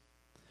this.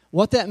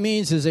 What that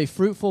means is a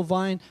fruitful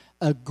vine.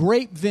 A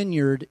grape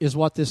vineyard is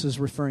what this is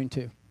referring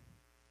to.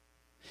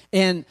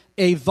 And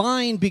a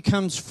vine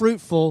becomes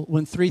fruitful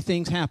when three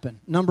things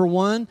happen. Number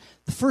one,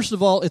 first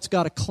of all, it's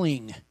got to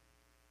cling.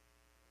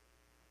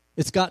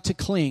 It's got to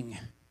cling.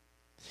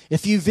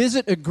 If you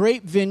visit a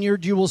grape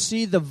vineyard, you will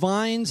see the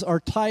vines are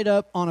tied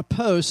up on a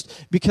post,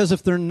 because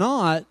if they're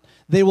not,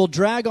 they will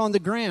drag on the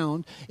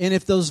ground, and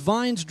if those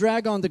vines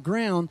drag on the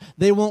ground,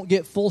 they won't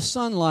get full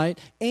sunlight,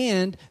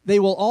 and they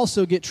will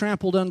also get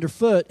trampled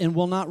underfoot and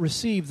will not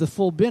receive the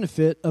full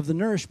benefit of the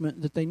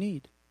nourishment that they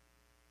need.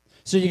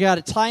 So you got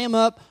to tie them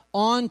up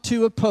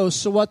onto a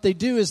post. So what they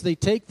do is they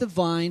take the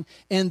vine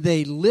and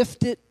they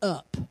lift it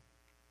up.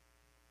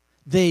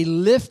 They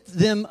lift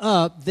them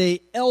up,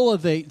 they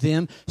elevate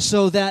them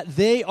so that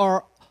they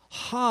are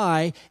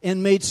high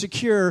and made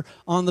secure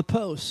on the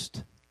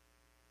post.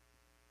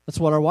 That's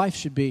what our wife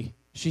should be.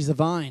 She's a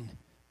vine.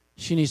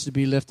 She needs to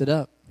be lifted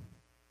up.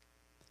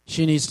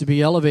 She needs to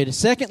be elevated.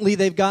 Secondly,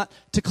 they've got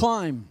to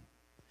climb.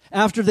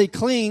 After they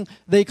cling,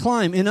 they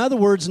climb. In other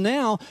words,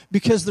 now,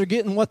 because they're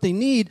getting what they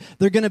need,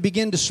 they're going to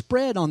begin to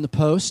spread on the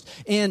post.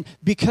 And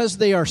because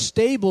they are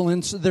stable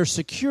and they're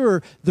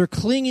secure, they're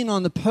clinging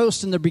on the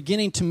post and they're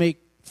beginning to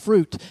make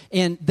fruit.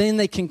 And then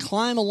they can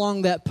climb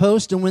along that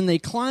post. And when they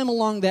climb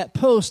along that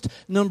post,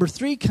 number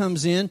 3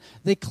 comes in,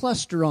 they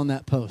cluster on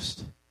that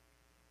post.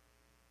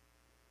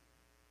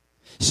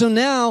 So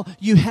now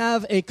you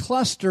have a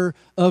cluster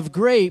of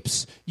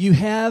grapes. You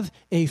have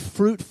a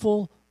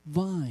fruitful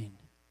vine.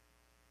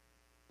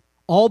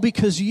 All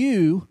because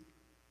you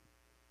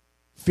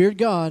feared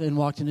God and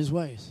walked in His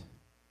ways.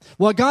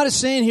 What God is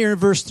saying here in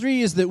verse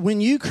 3 is that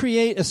when you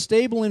create a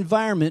stable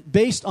environment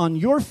based on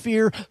your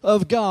fear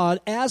of God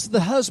as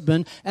the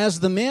husband, as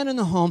the man in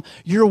the home,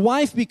 your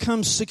wife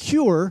becomes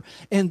secure,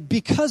 and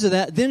because of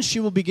that, then she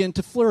will begin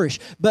to flourish.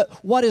 But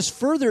what is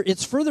further,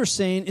 it's further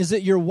saying is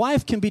that your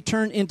wife can be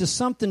turned into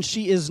something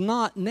she is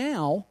not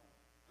now,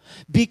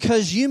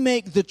 because you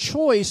make the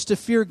choice to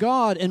fear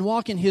God and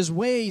walk in His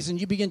ways, and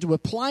you begin to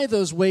apply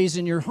those ways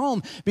in your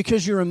home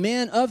because you're a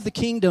man of the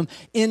kingdom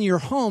in your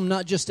home,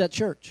 not just at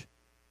church.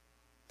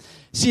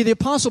 See, the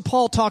Apostle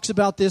Paul talks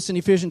about this in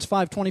Ephesians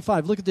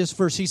 5:25. Look at this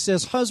verse. He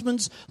says,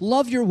 "Husbands,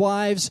 love your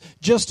wives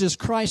just as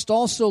Christ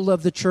also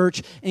loved the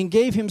church and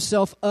gave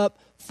Himself up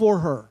for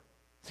her."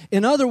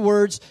 In other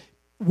words,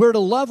 we're to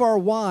love our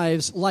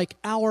wives like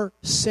our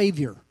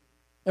Savior.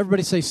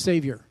 Everybody say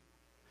Savior.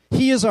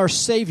 He is our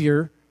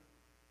Savior.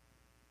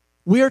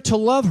 We are to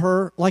love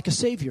her like a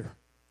Savior.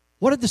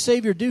 What did the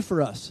Savior do for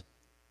us?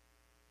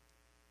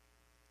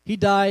 He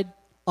died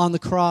on the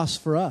cross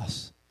for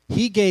us.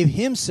 He gave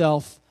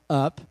Himself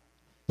up.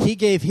 He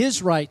gave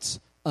His rights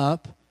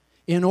up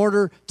in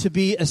order to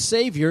be a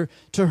Savior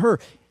to her.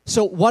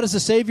 So what does a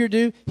Savior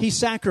do? He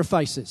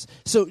sacrifices.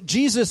 So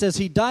Jesus, as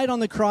He died on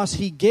the cross,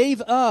 He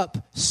gave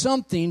up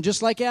something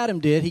just like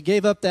Adam did. He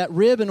gave up that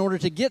rib in order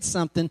to get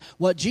something.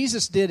 What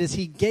Jesus did is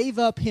He gave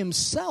up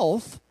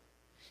Himself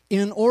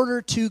in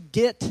order to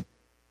get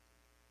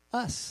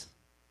us.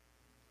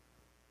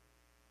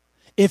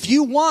 If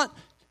you want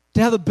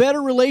to have a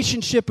better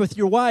relationship with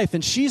your wife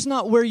and she's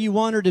not where you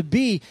want her to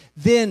be,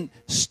 then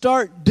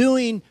start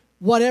doing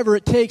whatever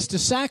it takes to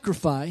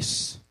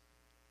sacrifice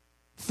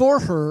for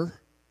her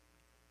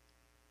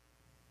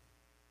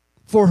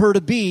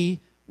to be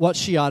what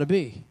she ought to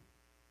be.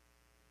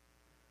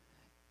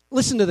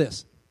 Listen to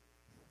this.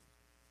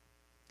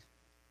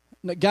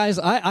 Now, guys,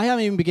 I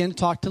haven't even begun to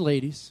talk to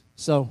ladies.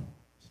 So,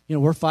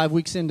 we're 5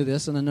 weeks into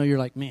this, and I know you're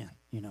like, man,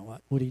 you know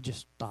what? Would he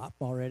just stop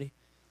already?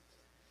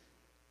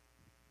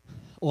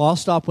 Well, I'll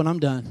stop when I'm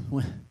done,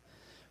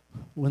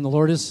 when the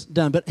Lord is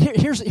done. But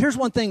here's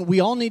one thing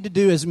we all need to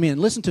do as men.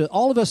 Listen to it.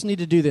 All of us need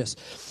to do this.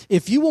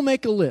 If you will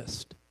make a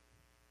list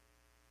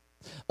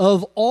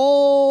of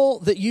all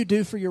that you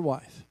do for your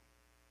wife,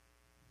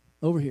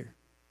 over here,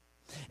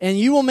 and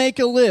you will make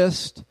a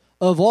list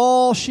of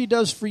all she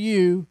does for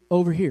you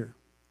over here.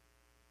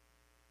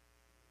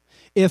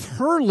 If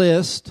her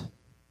list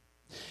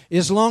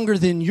is longer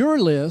than your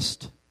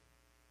list,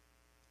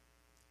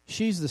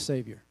 she's the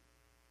Savior.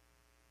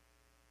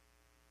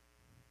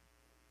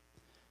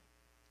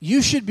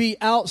 You should be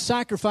out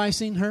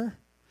sacrificing her,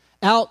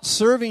 out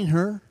serving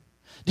her.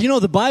 Do you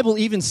know the Bible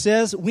even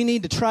says we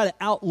need to try to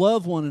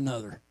outlove one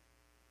another?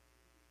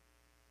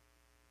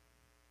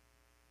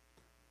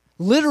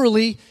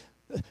 Literally,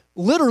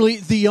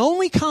 the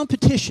only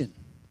competition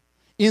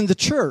in the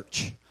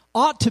church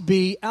ought to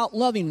be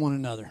outloving one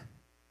another.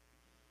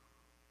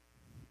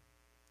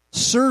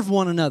 Serve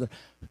one another.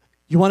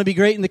 You want to be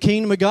great in the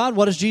kingdom of God?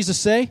 What does Jesus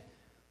say?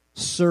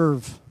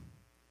 Serve.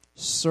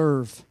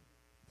 Serve.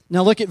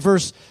 Now look at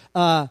verse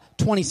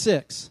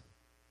 26.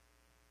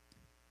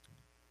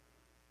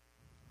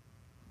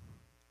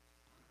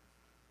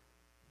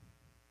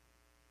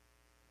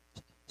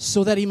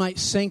 So that He might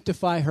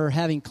sanctify her,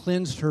 having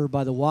cleansed her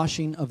by the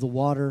washing of the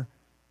water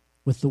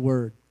with the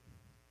word.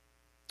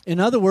 In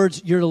other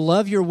words, you're to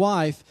love your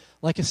wife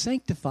like a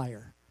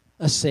sanctifier,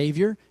 a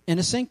Savior and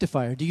a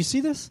sanctifier. Do you see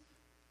this?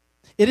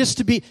 It is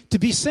to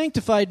be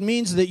sanctified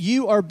means that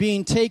you are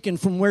being taken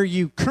from where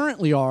you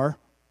currently are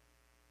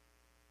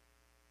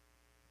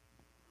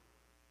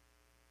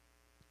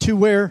to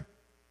where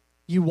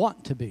you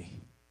want to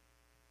be.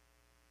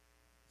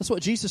 That's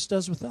what Jesus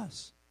does with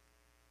us.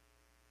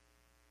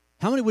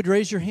 How many would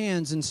raise your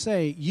hands and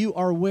say, you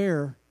are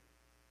where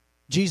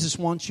Jesus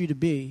wants you to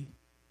be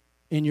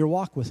in your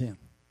walk with Him?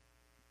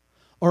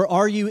 Or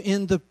are you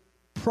in the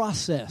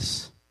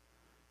process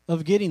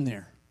of getting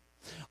there?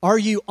 Are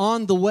you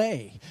on the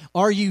way?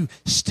 Are you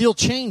still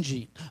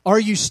changing? Are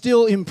you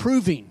still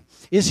improving?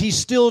 Is He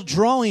still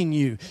drawing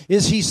you?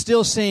 Is He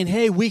still saying,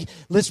 hey,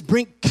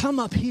 come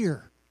up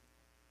here?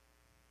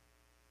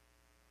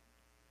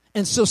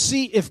 And so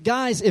see,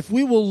 if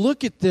we will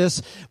look at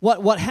this,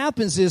 what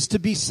happens is to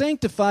be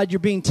sanctified, you're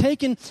being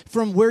taken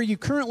from where you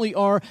currently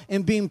are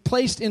and being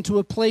placed into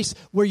a place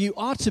where you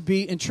ought to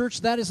be. In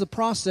church, that is a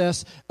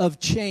process of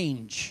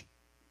change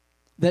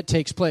that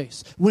takes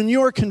place. When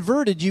you're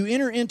converted, you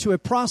enter into a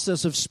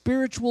process of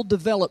spiritual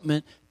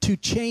development to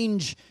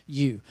change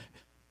you.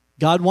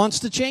 God wants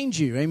to change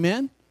you,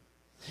 amen?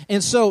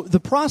 And so the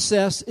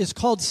process is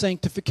called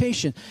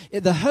sanctification.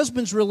 The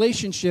husband's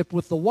relationship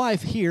with the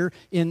wife here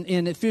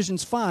in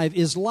Ephesians 5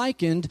 is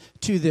likened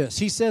to this.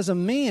 He says a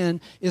man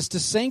is to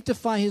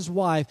sanctify his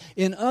wife.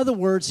 In other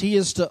words, he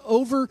is to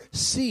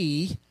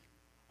oversee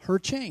her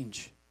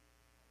change.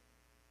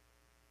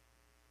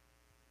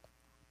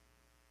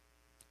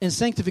 And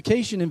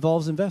sanctification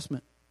involves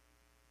investment.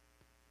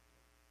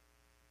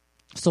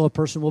 So a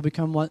person will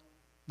become what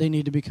they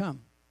need to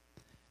become.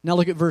 Now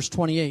look at verse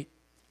 28.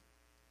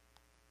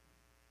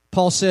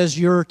 Paul says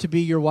you're to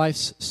be your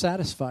wife's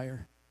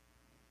satisfier.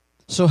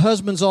 So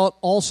husbands ought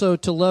also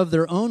to love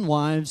their own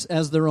wives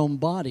as their own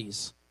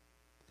bodies.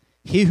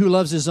 He who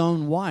loves his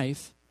own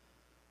wife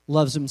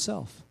loves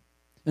himself.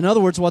 In other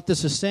words, what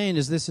this is saying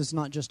is this is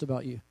not just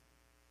about you.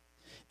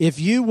 If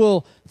you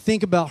will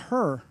think about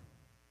her,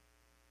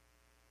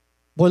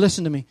 boy,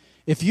 listen to me.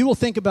 If you will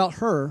think about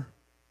her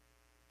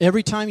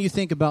every time you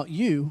think about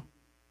you,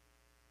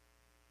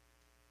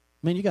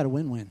 man, you got a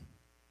win-win.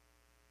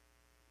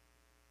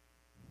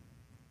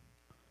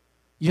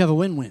 You have a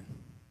win-win.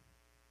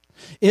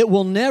 It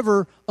will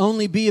never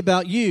only be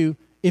about you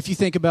if you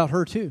think about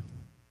her too.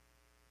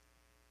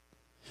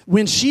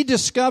 When she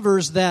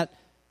discovers that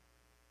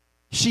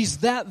she's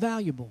that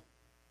valuable,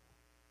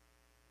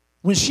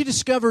 when she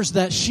discovers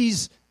that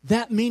she's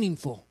that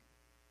meaningful,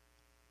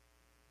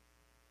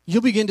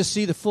 you'll begin to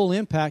see the full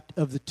impact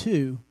of the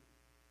two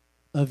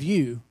of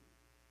you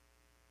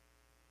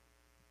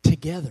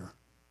together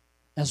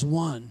as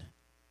one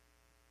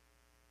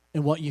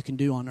in what you can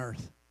do on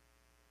earth.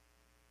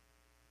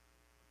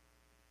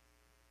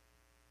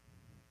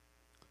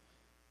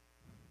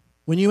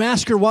 When you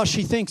ask her what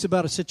she thinks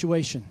about a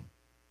situation,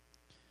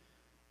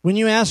 when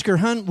you ask her,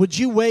 hon, would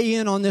you weigh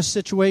in on this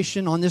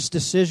situation, on this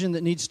decision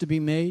that needs to be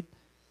made?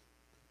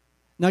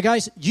 Now,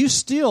 guys, you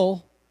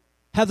still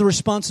have the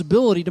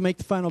responsibility to make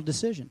the final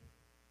decision.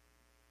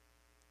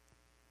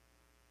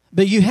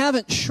 But you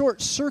haven't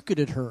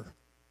short-circuited her.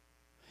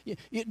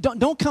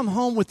 Don't come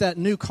home with that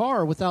new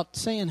car without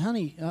saying,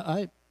 honey,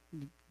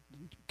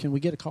 can we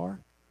get a car?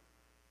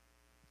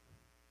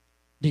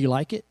 Do you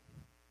like it?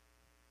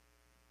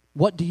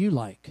 What do you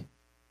like?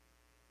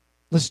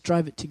 Let's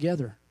drive it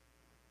together.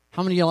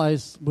 How many of you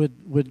guys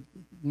would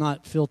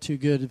not feel too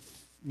good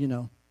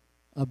if,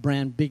 a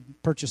brand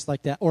big purchase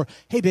like that? Or,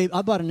 hey, babe,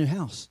 I bought a new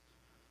house.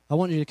 I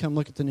want you to come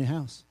look at the new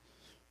house.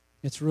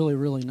 It's really,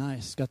 really nice.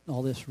 It's got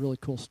all this really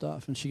cool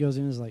stuff. And she goes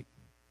in and is like,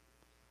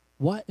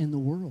 what in the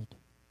world?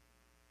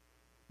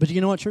 But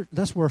you know what, church?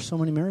 That's where so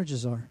many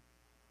marriages are.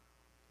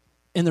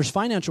 And there's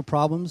financial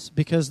problems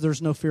because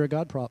there's no fear of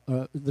God.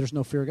 There's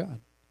no fear of God.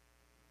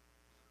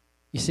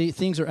 You see,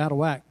 things are out of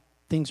whack.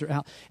 Things are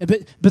out.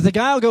 But the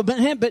guy will go, but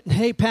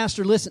hey,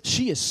 pastor, listen,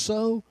 she is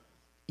so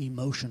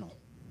emotional.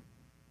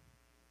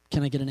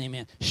 Can I get an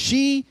amen?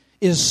 She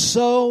is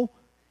so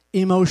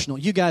emotional.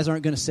 You guys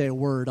aren't going to say a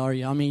word, are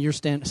you? I mean, you're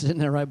sitting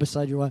there right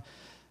beside your wife.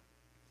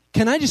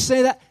 Can I just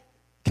say that?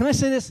 Can I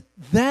say this?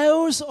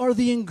 Those are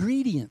the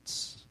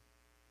ingredients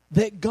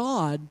that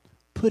God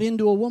put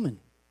into a woman.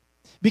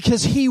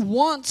 Because He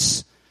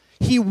wants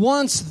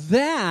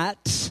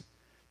that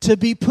to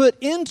be put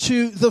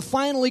into the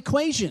final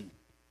equation.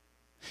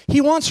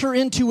 He wants her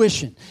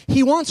intuition.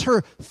 He wants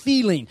her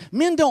feeling.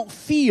 Men don't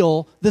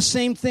feel the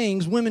same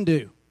things women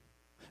do.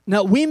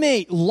 Now, we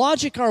may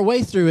logic our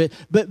way through it,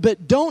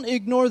 but don't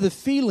ignore the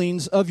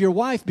feelings of your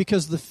wife,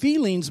 because the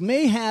feelings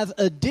may have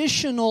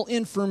additional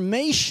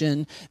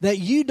information that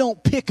you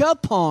don't pick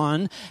up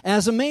on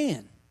as a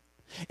man.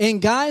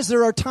 And guys,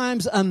 there are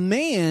times a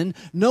man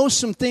knows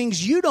some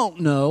things you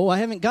don't know. I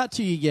haven't got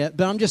to you yet,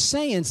 but I'm just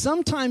saying,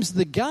 sometimes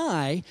the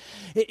guy,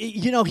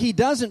 he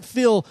doesn't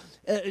feel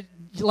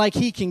like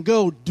he can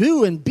go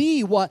do and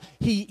be what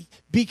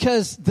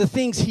because the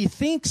things he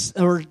thinks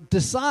or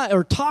decide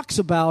or talks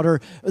about or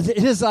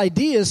his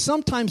ideas,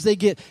 sometimes they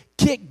get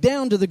kicked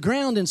down to the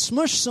ground and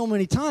smushed so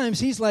many times,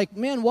 he's like,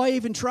 man, why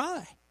even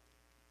try?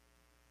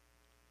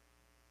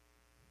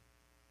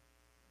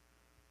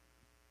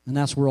 And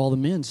that's where all the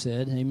men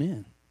said,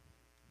 amen.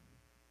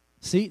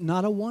 See,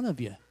 not a one of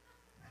you.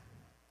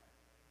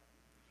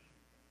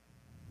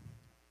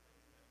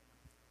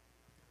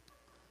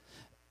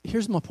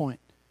 Here's my point.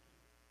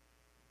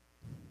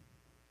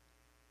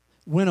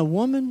 When a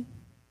woman,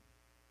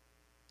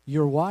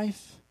 your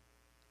wife,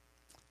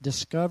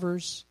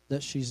 discovers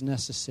that she's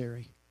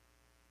necessary,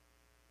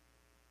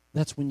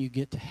 that's when you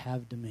get to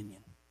have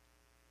dominion.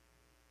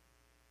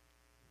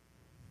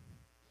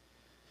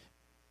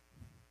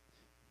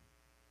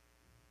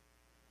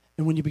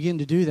 And when you begin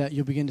to do that,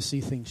 you'll begin to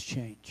see things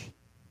change.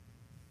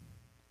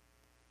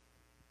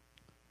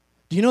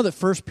 Do you know that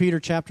 1 Peter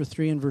chapter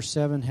 3 and verse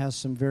 7 has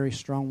some very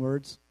strong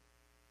words?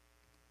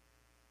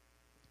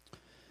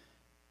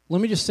 Let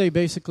me just say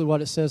basically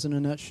what it says in a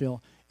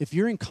nutshell. If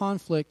you're in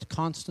conflict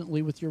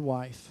constantly with your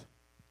wife,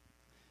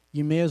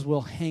 you may as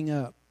well hang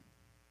up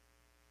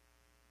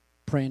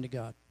praying to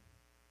God,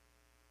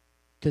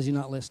 because you're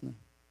not listening.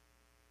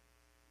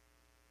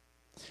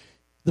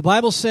 The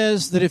Bible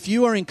says that if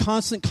you are in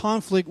constant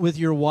conflict with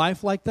your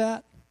wife like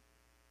that,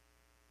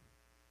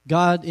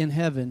 God in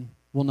heaven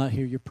will not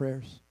hear your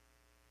prayers.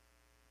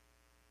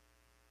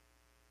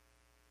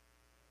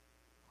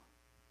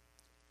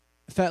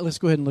 In fact, let's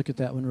go ahead and look at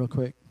that one real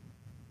quick.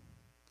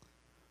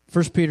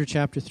 1 Peter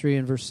chapter 3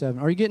 and verse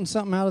 7. Are you getting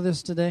something out of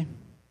this today?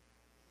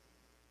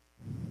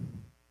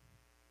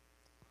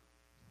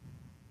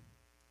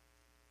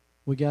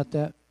 We got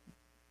that?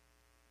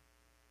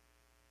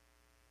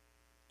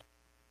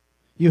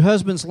 You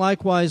husbands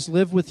likewise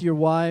live with your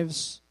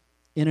wives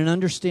in an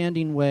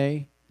understanding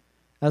way,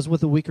 as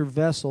with a weaker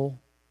vessel,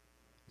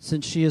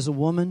 since she is a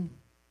woman,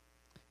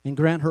 and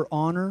grant her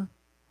honor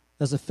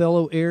as a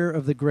fellow heir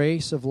of the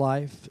grace of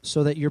life,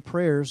 so that your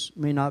prayers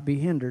may not be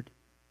hindered.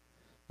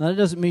 Now, that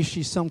doesn't mean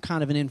she's some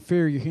kind of an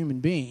inferior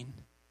human being.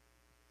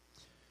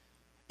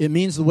 It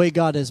means the way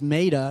God has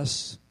made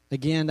us.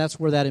 Again, that's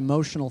where that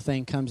emotional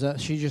thing comes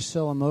out. She's just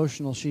so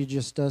emotional. She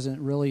just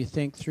doesn't really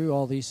think through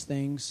all these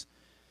things.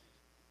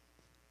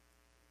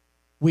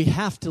 We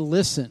have to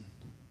listen.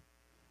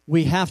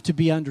 We have to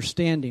be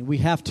understanding. We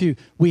have to,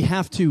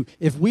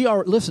 if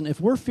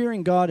we're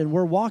fearing God and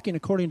we're walking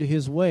according to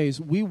His ways,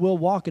 we will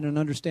walk in an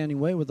understanding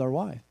way with our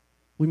wife.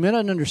 We may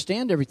not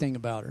understand everything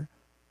about her.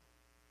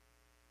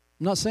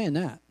 I'm not saying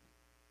that.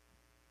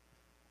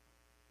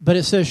 But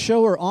it says,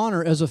 show her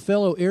honor as a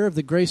fellow heir of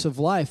the grace of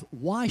life.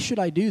 Why should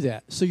I do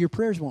that? So your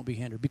prayers won't be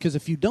hindered. Because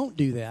if you don't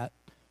do that,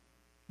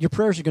 your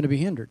prayers are going to be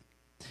hindered.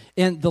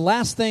 And the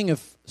last thing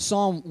of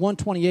Psalm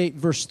 128,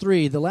 verse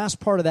 3, the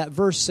last part of that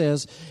verse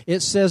says,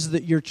 it says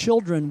that your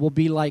children will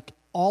be like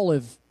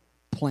olive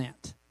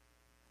plant,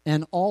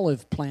 an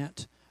olive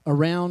plant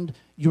around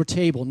your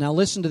table. Now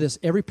listen to this.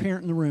 Every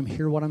parent in the room,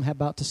 hear what I'm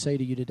about to say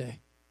to you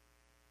today.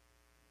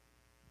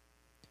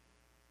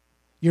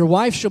 Your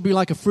wife shall be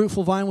like a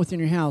fruitful vine within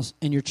your house,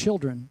 and your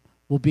children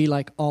will be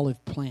like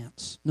olive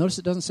plants. Notice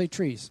it doesn't say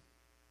trees.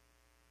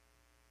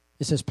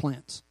 It says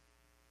plants.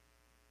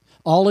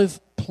 Olive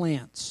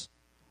plants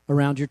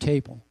around your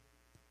table.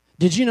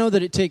 Did you know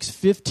that it takes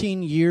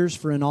 15 years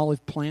for an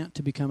olive plant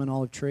to become an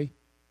olive tree?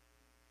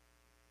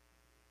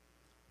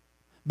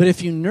 But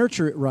if you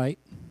nurture it right,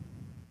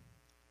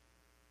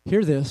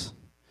 hear this,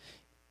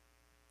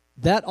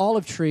 that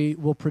olive tree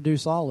will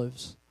produce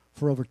olives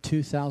for over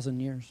 2,000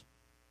 years.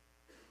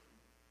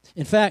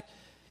 In fact,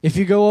 if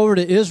you go over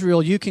to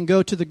Israel, you can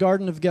go to the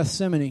Garden of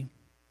Gethsemane.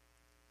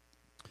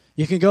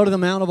 You can go to the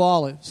Mount of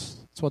Olives.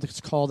 That's what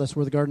it's called. That's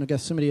where the Garden of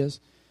Gethsemane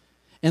is.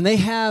 And they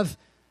have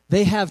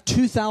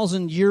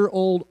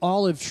 2,000-year-old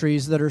olive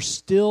trees that are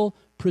still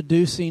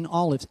producing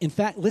olives. In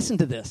fact, listen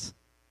to this.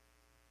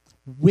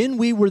 When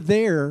we were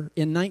there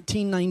in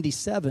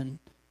 1997,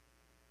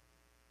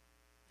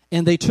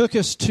 and they took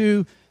us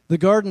to the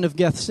Garden of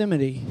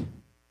Gethsemane,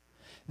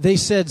 they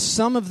said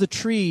some of the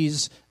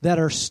trees that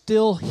are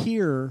still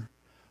here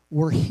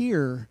were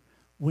here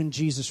when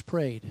Jesus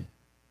prayed.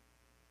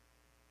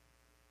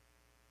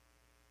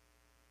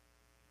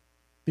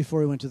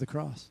 Before He went to the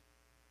cross.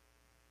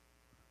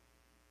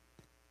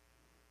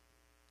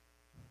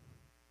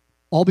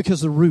 All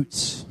because the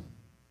roots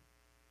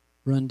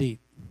run deep.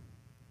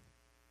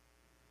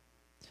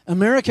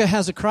 America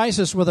has a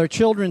crisis with our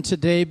children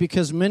today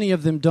because many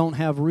of them don't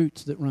have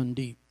roots that run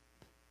deep.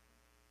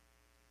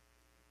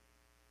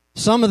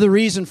 Some of the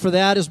reason for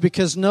that is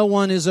because no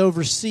one is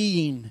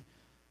overseeing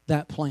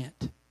that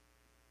plant.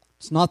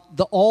 It's not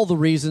all the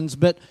reasons,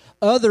 but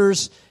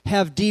others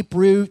have deep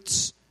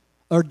roots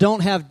or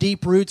don't have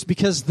deep roots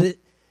because the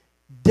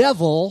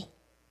devil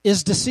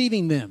is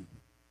deceiving them,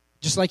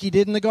 just like he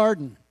did in the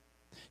garden,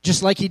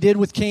 just like he did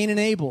with Cain and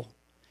Abel.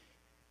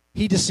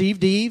 He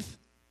deceived Eve.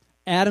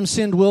 Adam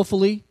sinned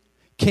willfully.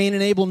 Cain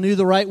and Abel knew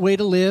the right way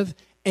to live.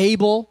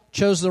 Abel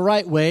chose the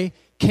right way.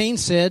 Cain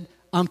said,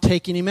 I'm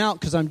taking him out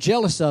because I'm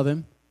jealous of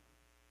him,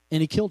 and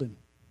he killed him.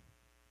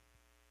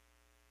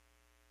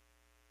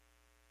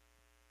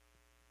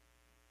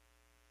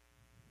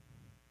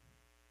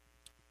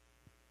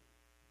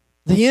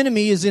 The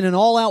enemy is in an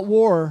all-out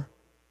war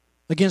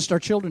against our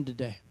children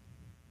today.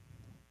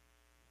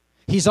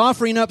 He's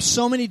offering up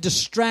so many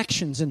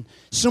distractions and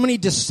so many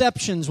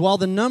deceptions while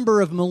the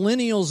number of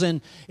millennials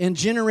and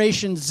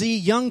Generation Z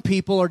young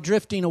people are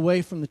drifting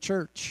away from the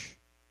church.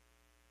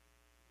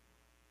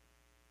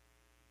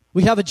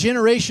 We have a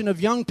generation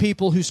of young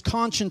people whose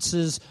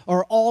consciences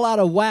are all out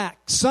of whack,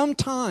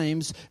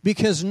 sometimes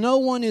because no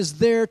one is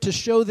there to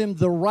show them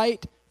the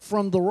right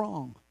from the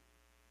wrong.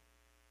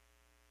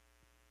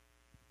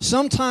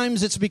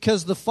 Sometimes it's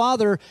because the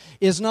father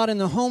is not in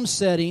the home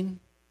setting,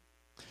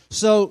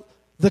 so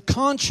the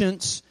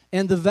conscience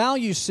and the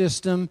value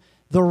system,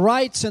 the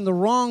rights and the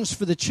wrongs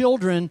for the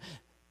children,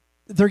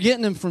 they're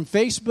getting them from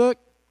Facebook,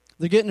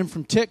 they're getting them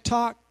from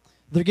TikTok,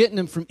 they're getting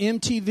them from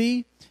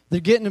MTV, they're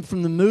getting them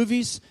from the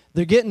movies,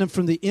 they're getting them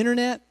from the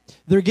internet,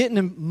 they're getting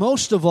them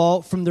most of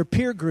all from their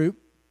peer group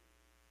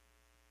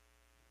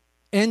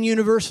and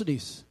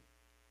universities.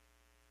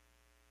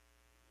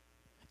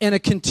 And a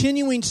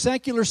continuing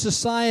secular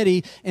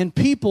society, and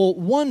people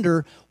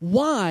wonder,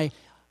 why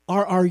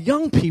are our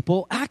young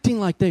people acting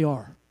like they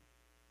are?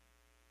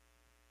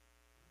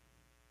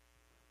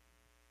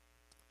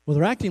 Well,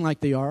 they're acting like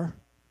they are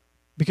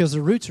because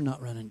the roots are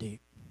not running deep.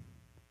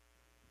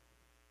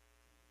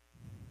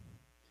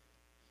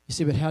 You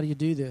see, but how do you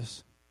do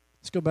this?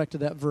 Let's go back to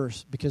that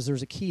verse because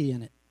there's a key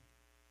in it.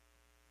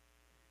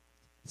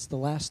 It's the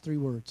last 3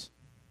 words.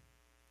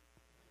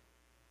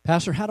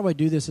 Pastor, how do I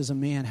do this as a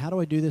man? How do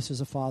I do this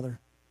as a father?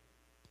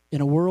 In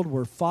a world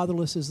where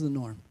fatherless is the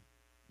norm.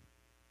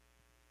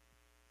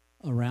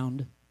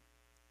 Around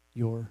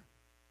your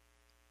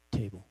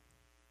table.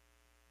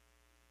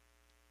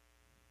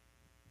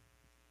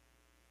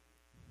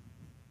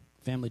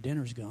 Family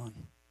dinner's gone.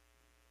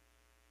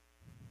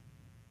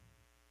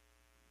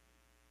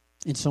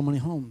 In so many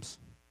homes.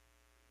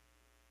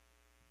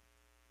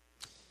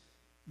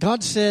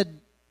 God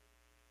said,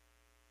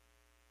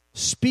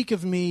 speak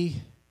of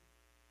me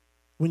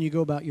when you go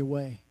about your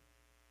way.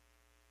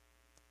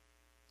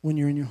 When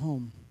you're in your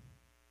home.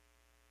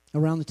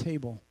 Around the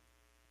table.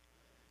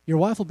 Your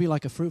wife will be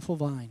like a fruitful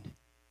vine.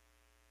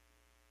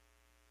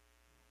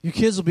 Your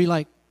kids will be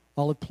like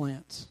olive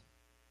plants.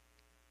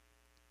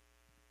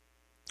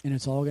 And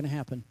it's all going to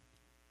happen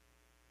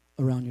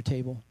around your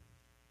table.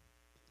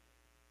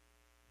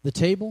 The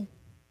table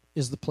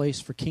is the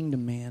place for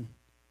kingdom man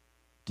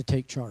to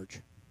take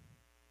charge.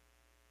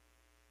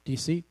 Do you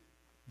see?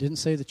 Didn't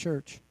say the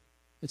church.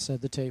 It said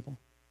the table.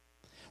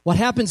 What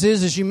happens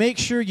is you make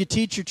sure you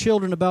teach your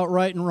children about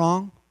right and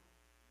wrong.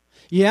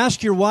 You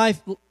ask your wife,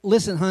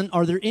 listen, hon,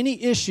 are there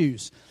any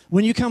issues?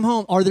 When you come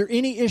home, are there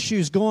any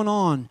issues going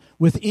on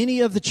with any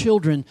of the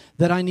children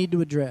that I need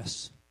to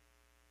address?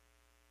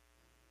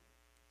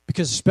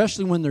 Because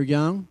especially when they're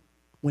young,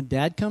 when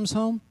dad comes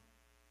home,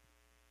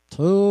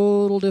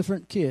 total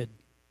different kid.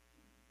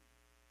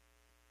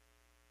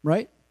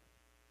 Right?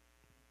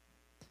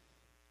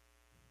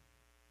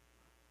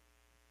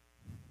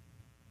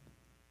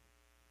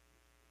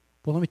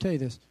 Well, let me tell you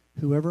this.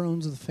 Whoever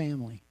owns the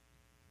family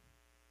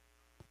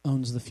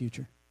owns the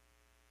future.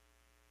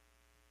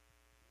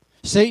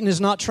 Satan is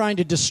not trying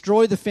to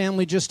destroy the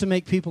family just to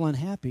make people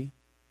unhappy.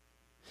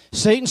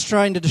 Satan's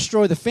trying to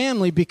destroy the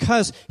family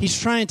because he's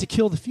trying to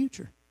kill the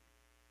future.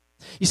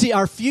 You see,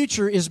 our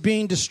future is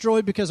being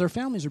destroyed because our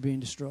families are being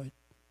destroyed.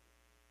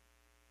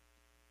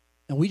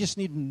 And we just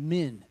need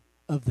men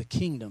of the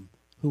kingdom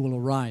who will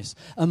arise.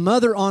 A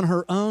mother on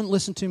her own,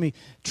 listen to me,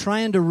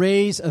 trying to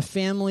raise a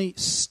family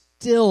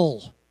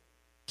still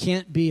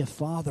can't be a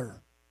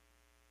father.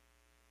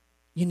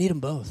 You need them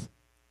both.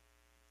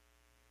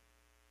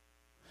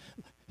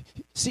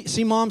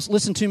 See, moms,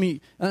 listen to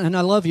me, and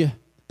I love you,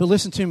 but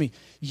listen to me.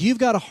 You've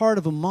got a heart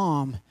of a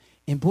mom,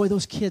 and boy,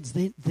 those kids,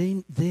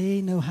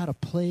 they know how to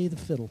play the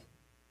fiddle.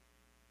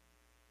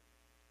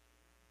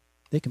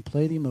 They can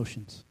play the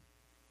emotions.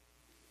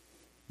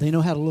 They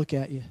know how to look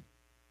at you.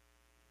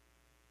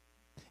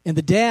 And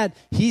the dad,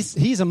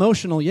 he's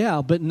emotional,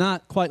 yeah, but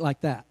not quite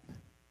like that.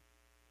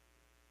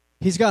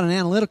 He's got an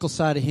analytical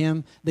side of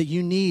him that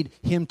you need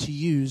him to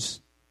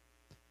use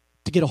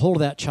to get a hold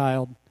of that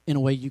child in a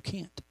way you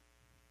can't.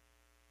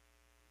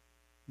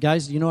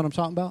 Guys, you know what I'm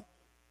talking about?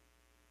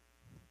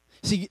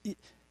 See,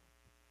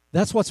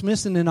 that's what's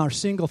missing in our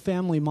single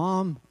family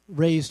mom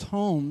raised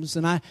homes,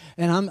 and I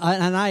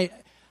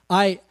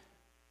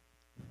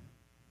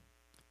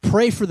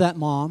pray for that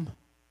mom.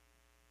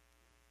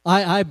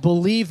 I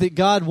believe that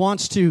God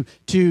wants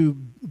to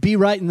be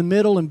right in the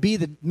middle and be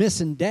the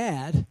missing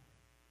dad,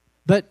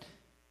 but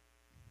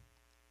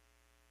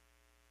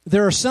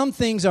there are some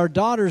things our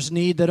daughters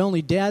need that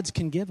only dads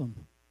can give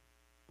them,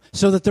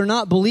 so that they're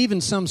not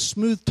believing some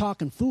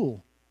smooth-talking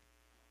fool,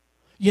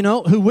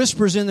 who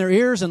whispers in their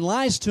ears and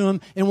lies to them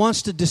and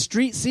wants to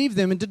deceive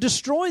them and to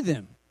destroy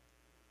them.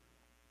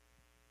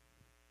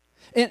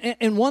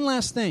 And one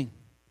last thing,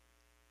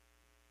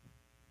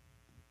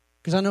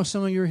 because I know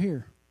some of you are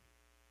here.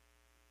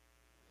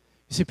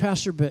 You say,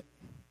 Pastor, but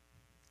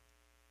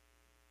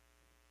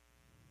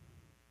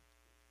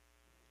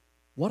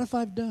what if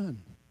I've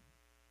done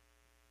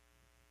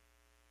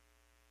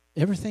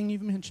everything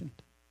you've mentioned,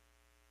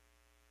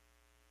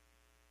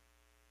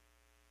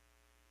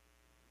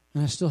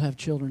 and I still have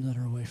children that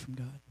are away from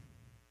God?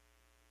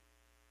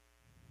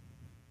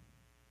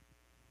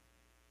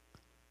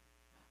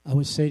 I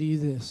would say to you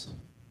this: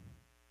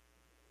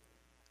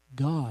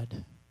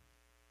 God,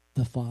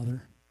 the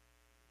Father,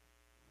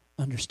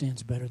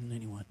 understands better than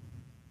anyone.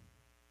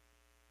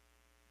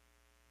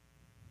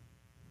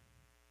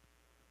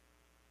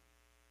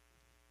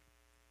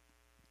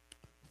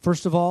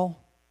 First of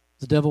all,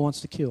 the devil wants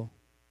to kill.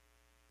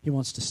 He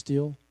wants to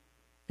steal,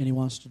 and he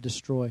wants to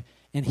destroy.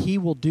 And he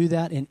will do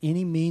that in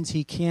any means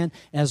he can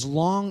as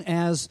long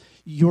as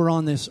you're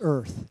on this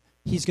earth.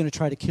 He's going to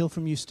try to kill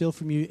from you, steal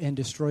from you, and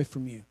destroy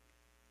from you.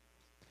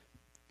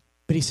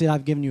 But he said,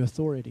 I've given you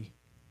authority.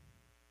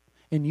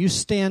 And you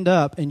stand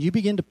up and you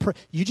begin to pray.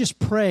 You just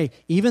pray,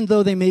 even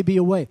though they may be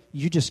away.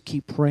 You just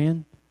keep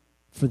praying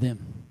for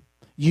them.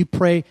 You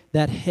pray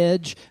that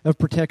hedge of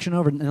protection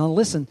over them. Now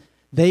listen,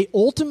 they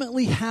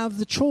ultimately have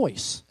the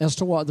choice as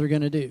to what they're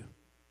going to do.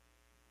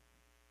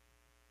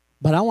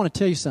 But I want to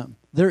tell you something.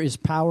 There is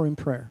power in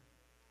prayer.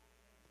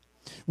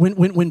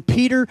 When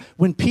Peter,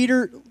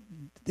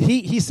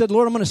 he said,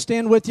 Lord, I'm going to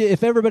stand with you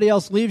if everybody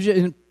else leaves you.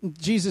 And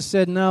Jesus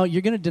said, no,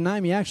 you're going to deny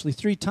me actually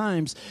 3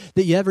 times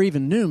that you ever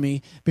even knew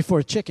me before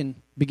a chicken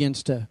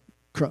begins to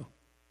crow.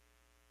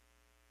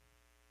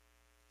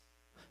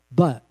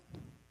 But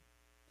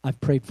I've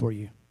prayed for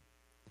you.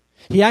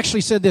 He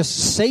actually said this,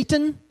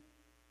 Satan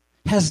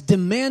has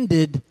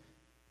demanded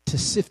to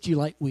sift you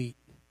like wheat.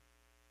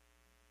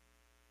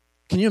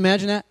 Can you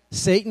imagine that?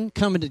 Satan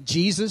coming to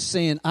Jesus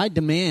saying, I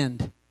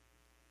demand.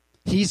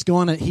 He's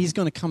going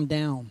to come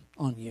down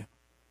on you.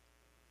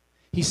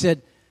 He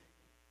said,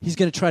 he's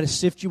going to try to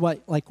sift you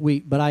like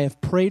wheat, but I have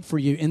prayed for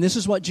you. And this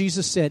is what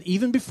Jesus said,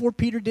 even before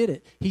Peter did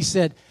it. He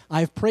said,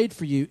 I have prayed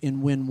for you,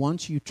 and when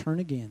once you turn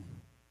again,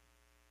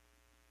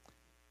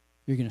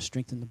 you're going to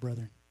strengthen the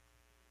brethren.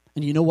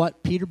 And you know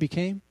what Peter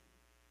became?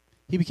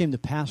 He became the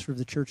pastor of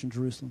the church in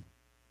Jerusalem.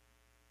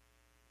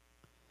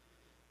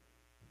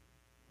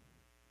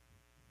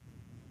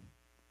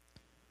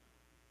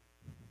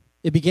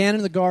 It began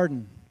in the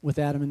garden with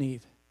Adam and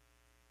Eve.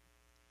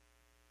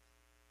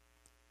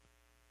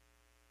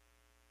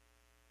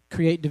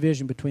 Create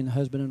division between the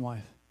husband and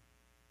wife.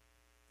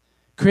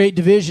 Create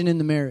division in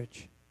the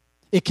marriage.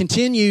 It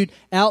continued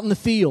out in the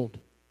field.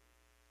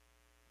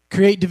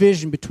 Create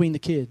division between the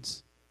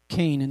kids.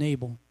 Cain and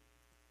Abel.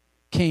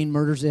 Cain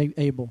murders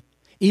Abel.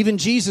 Even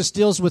Jesus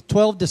deals with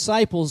 12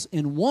 disciples,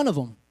 and one of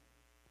them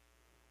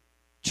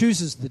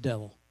chooses the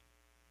devil.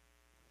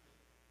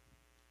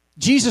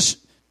 Jesus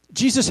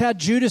had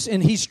Judas,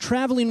 and he's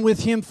traveling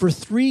with him for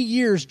 3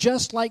 years,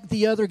 just like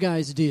the other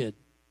guys did.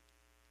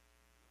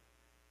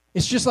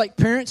 It's just like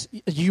parents,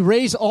 you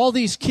raise all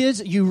these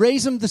kids, you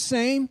raise them the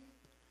same,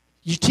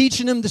 you're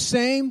teaching them the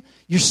same,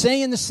 you're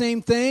saying the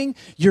same thing,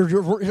 you're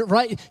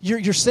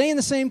saying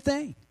the same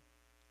thing.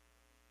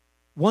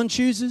 One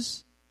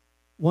chooses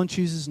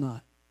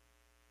not.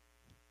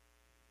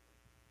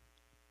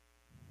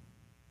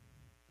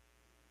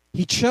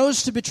 He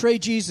chose to betray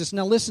Jesus.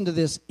 Now listen to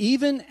this.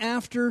 Even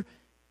after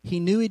he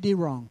knew he did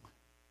wrong.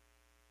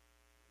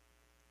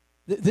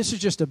 This is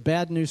just a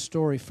bad news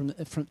story from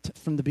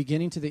the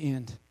beginning to the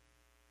end.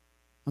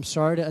 I'm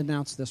sorry to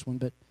announce this one,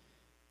 but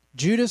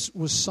Judas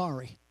was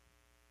sorry.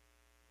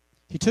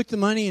 He took the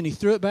money and he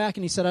threw it back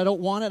and he said, I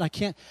don't want it. I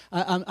can't.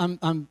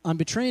 I'm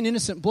betraying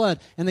innocent blood.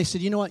 And they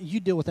said, you know what? You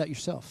deal with that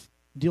yourself.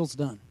 Deal's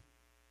done.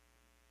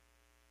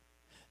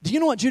 Do you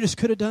know what Judas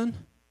could have done?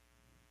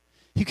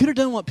 He could have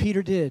done what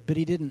Peter did, but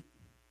he didn't.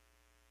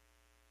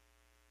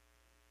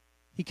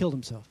 He killed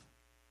himself.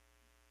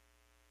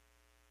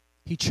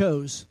 He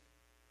chose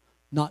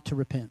not to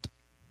repent.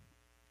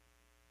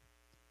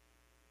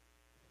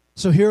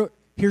 So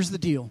here's the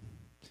deal.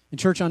 In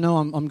church, I know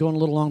I'm going a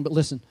little long, but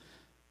listen.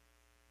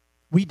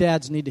 We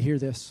dads need to hear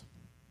this.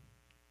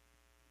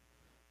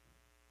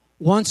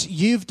 Once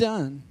you've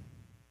done,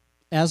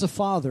 as a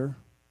father,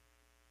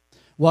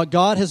 what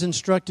God has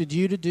instructed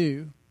you to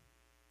do,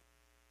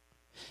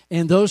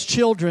 and those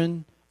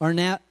children are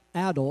now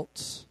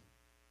adults,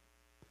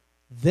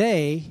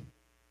 they,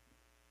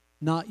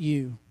 not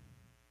you,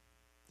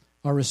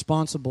 are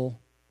responsible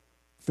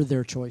for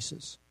their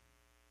choices.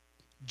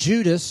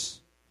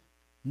 Judas,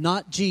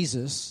 not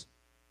Jesus,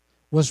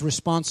 was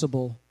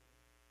responsible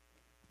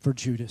for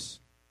Judas.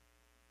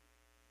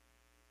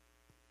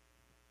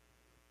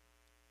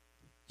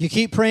 You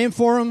keep praying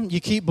for him, you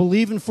keep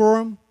believing for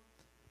him,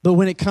 but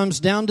when it comes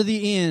down to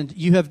the end,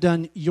 you have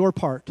done your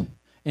part,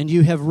 and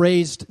you have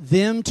raised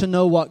them to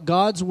know what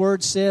God's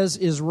word says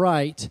is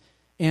right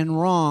and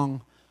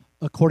wrong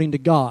according to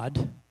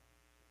God.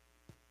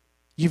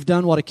 You've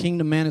done what a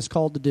kingdom man is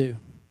called to do.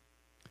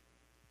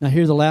 Now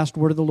hear the last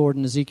word of the Lord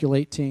in Ezekiel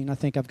 18. I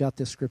think I've got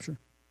this scripture.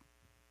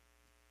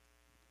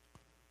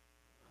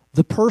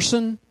 The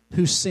person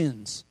who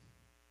sins,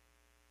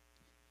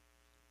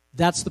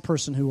 that's the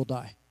person who will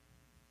die.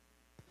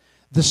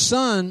 The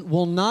son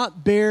will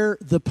not bear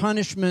the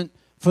punishment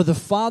for the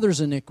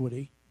father's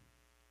iniquity,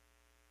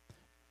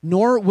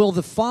 nor will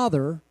the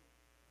father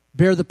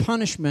bear the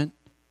punishment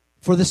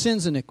for the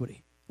sin's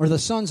iniquity, or the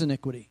son's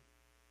iniquity.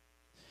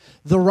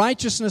 The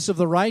righteousness of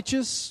the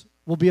righteous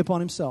will be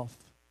upon himself,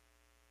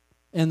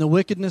 and the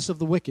wickedness of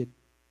the wicked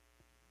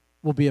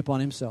will be upon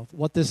himself.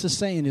 What this is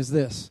saying is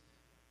this: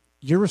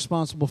 you're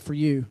responsible for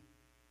you,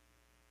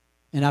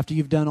 and after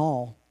you've done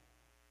all,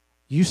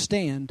 you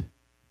stand,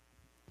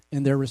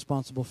 and they're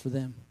responsible for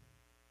them.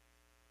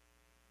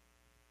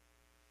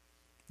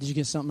 Did you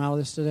get something out of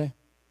this today?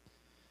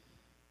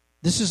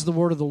 This is the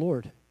word of the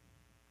Lord.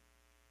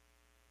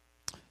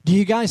 Do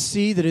you guys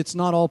see that it's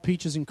not all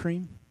peaches and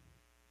cream?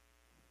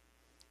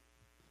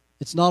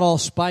 It's not all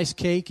spice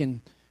cake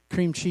and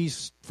cream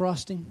cheese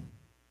frosting.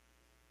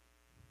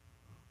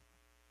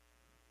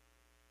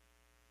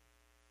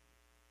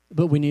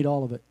 But we need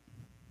all of it.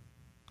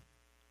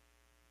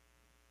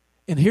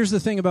 And here's the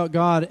thing about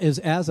God is,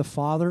 as a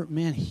father,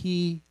 man,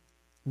 he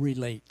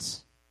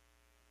relates.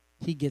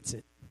 He gets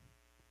it.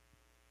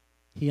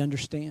 He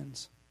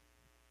understands.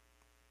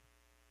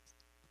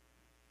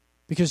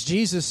 Because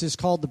Jesus is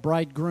called the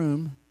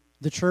bridegroom,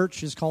 the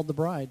church is called the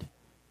bride.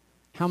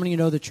 How many of you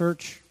know the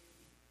church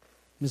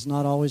is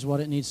not always what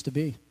it needs to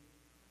be?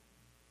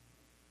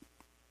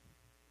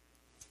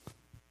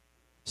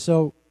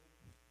 So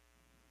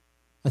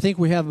I think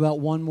we have about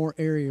one more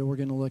area we're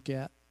going to look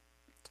at.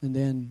 And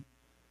then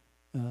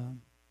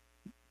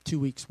 2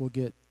 weeks we'll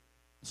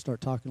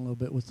start talking a little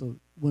bit with the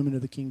women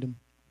of the kingdom.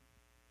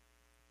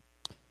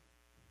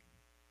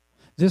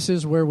 This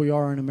is where we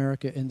are in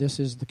America, and this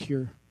is the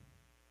cure.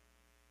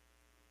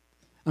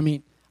 I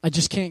mean, I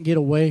just can't get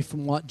away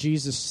from what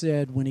Jesus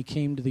said when he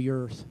came to the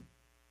earth.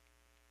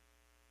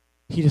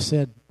 He just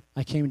said,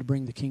 I came to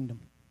bring the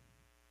kingdom.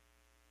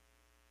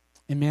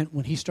 And man,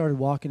 when he started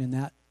walking in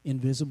that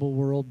invisible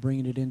world,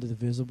 bringing it into the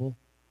visible,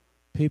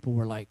 people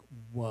were like,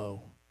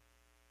 whoa,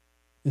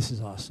 this is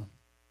awesome.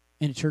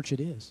 And in church it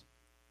is.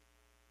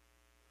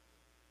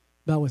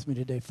 Bow with me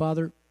today.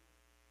 Father,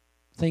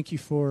 thank you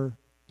for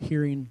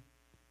hearing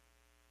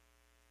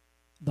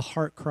the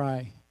heart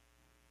cry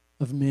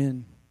of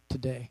men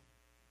today,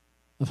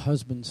 of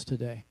husbands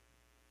today.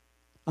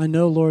 I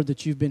know, Lord,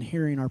 that you've been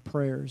hearing our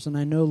prayers, and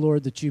I know,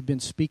 Lord, that you've been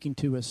speaking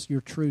to us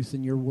your truth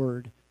and your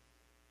word.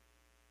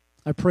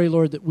 I pray,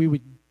 Lord, that we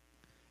would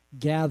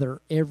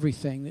gather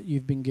everything that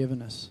you've been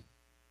given us.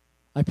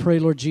 I pray,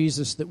 Lord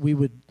Jesus, that we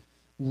would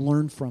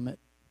learn from it,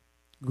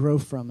 grow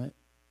from it,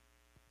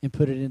 and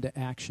put it into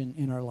action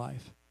in our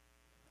life.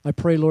 I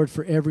pray, Lord,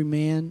 for every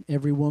man,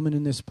 every woman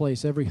in this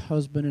place, every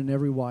husband and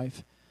every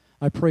wife.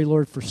 I pray,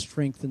 Lord, for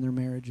strength in their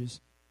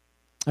marriages.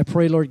 I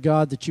pray, Lord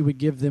God, that you would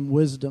give them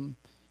wisdom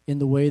in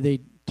the way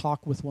they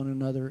talk with one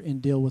another and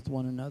deal with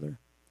one another.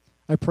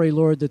 I pray,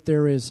 Lord, that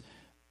there is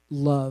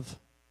love,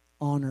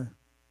 honor,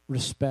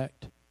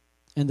 respect,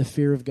 and the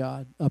fear of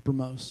God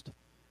uppermost.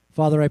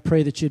 Father, I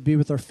pray that you'd be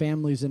with our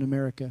families in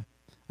America.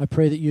 I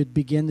pray that you'd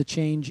begin the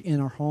change in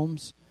our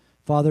homes.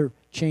 Father,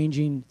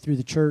 changing through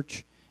the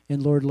church.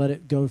 And Lord, let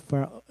it go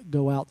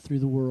out through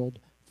the world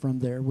from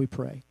there, we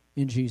pray.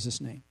 In Jesus'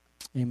 name,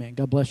 amen.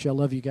 God bless you. I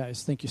love you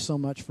guys. Thank you so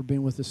much for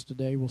being with us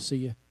today. We'll see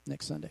you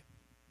next Sunday.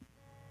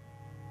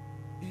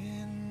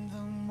 In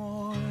the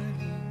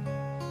morning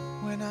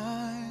when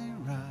I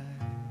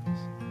rise,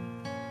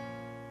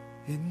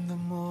 in the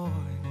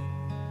morning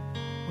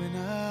when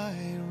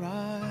I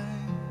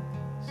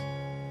rise,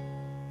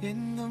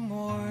 in the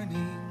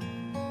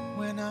morning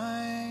when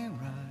I